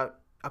talk about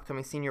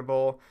upcoming Senior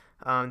Bowl,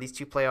 these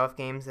two playoff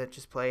games that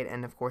just played,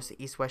 and of course the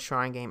East-West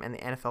Shrine game and the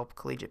NFL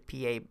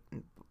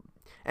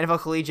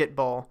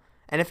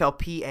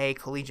NFLPA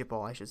Collegiate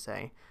Bowl, I should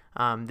say,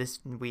 this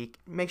week.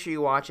 Make sure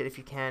you watch it if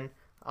you can.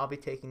 I'll be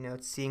taking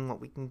notes, seeing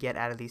what we can get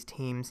out of these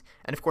teams.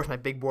 And of course my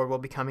big board will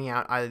be coming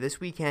out either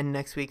this weekend,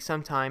 next week,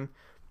 sometime.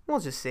 We'll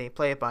just see.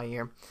 Play it by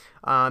ear.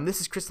 This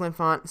is Chris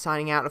Linfont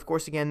signing out. Of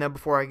course, again, though,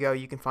 before I go,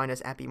 you can find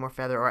us at Beat More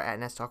Feather or at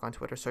Nest Talk on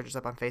Twitter. Search us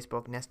up on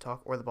Facebook, Nest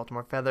Talk, or the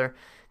Baltimore Feather.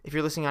 If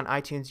you're listening on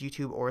iTunes,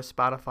 YouTube, or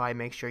Spotify,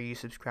 make sure you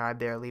subscribe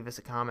there. Leave us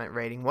a comment,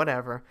 rating,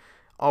 whatever.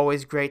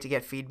 Always great to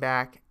get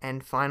feedback.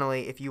 And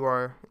finally, if you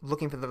are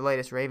looking for the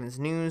latest Ravens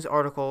news,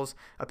 articles,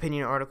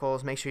 opinion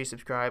articles, make sure you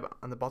subscribe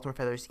on the Baltimore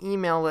Feather's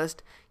email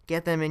list.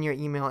 Get them in your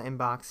email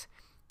inbox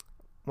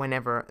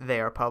whenever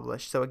they are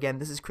published. So again,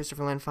 this is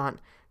Christopher Linfont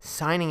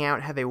signing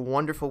out. Have a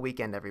wonderful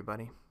weekend,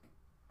 everybody.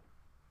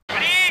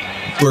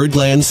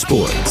 Birdland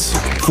Sports.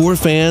 For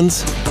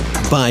fans,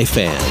 by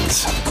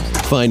fans.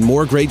 Find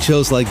more great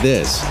shows like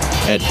this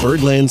at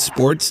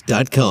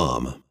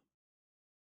birdlandsports.com.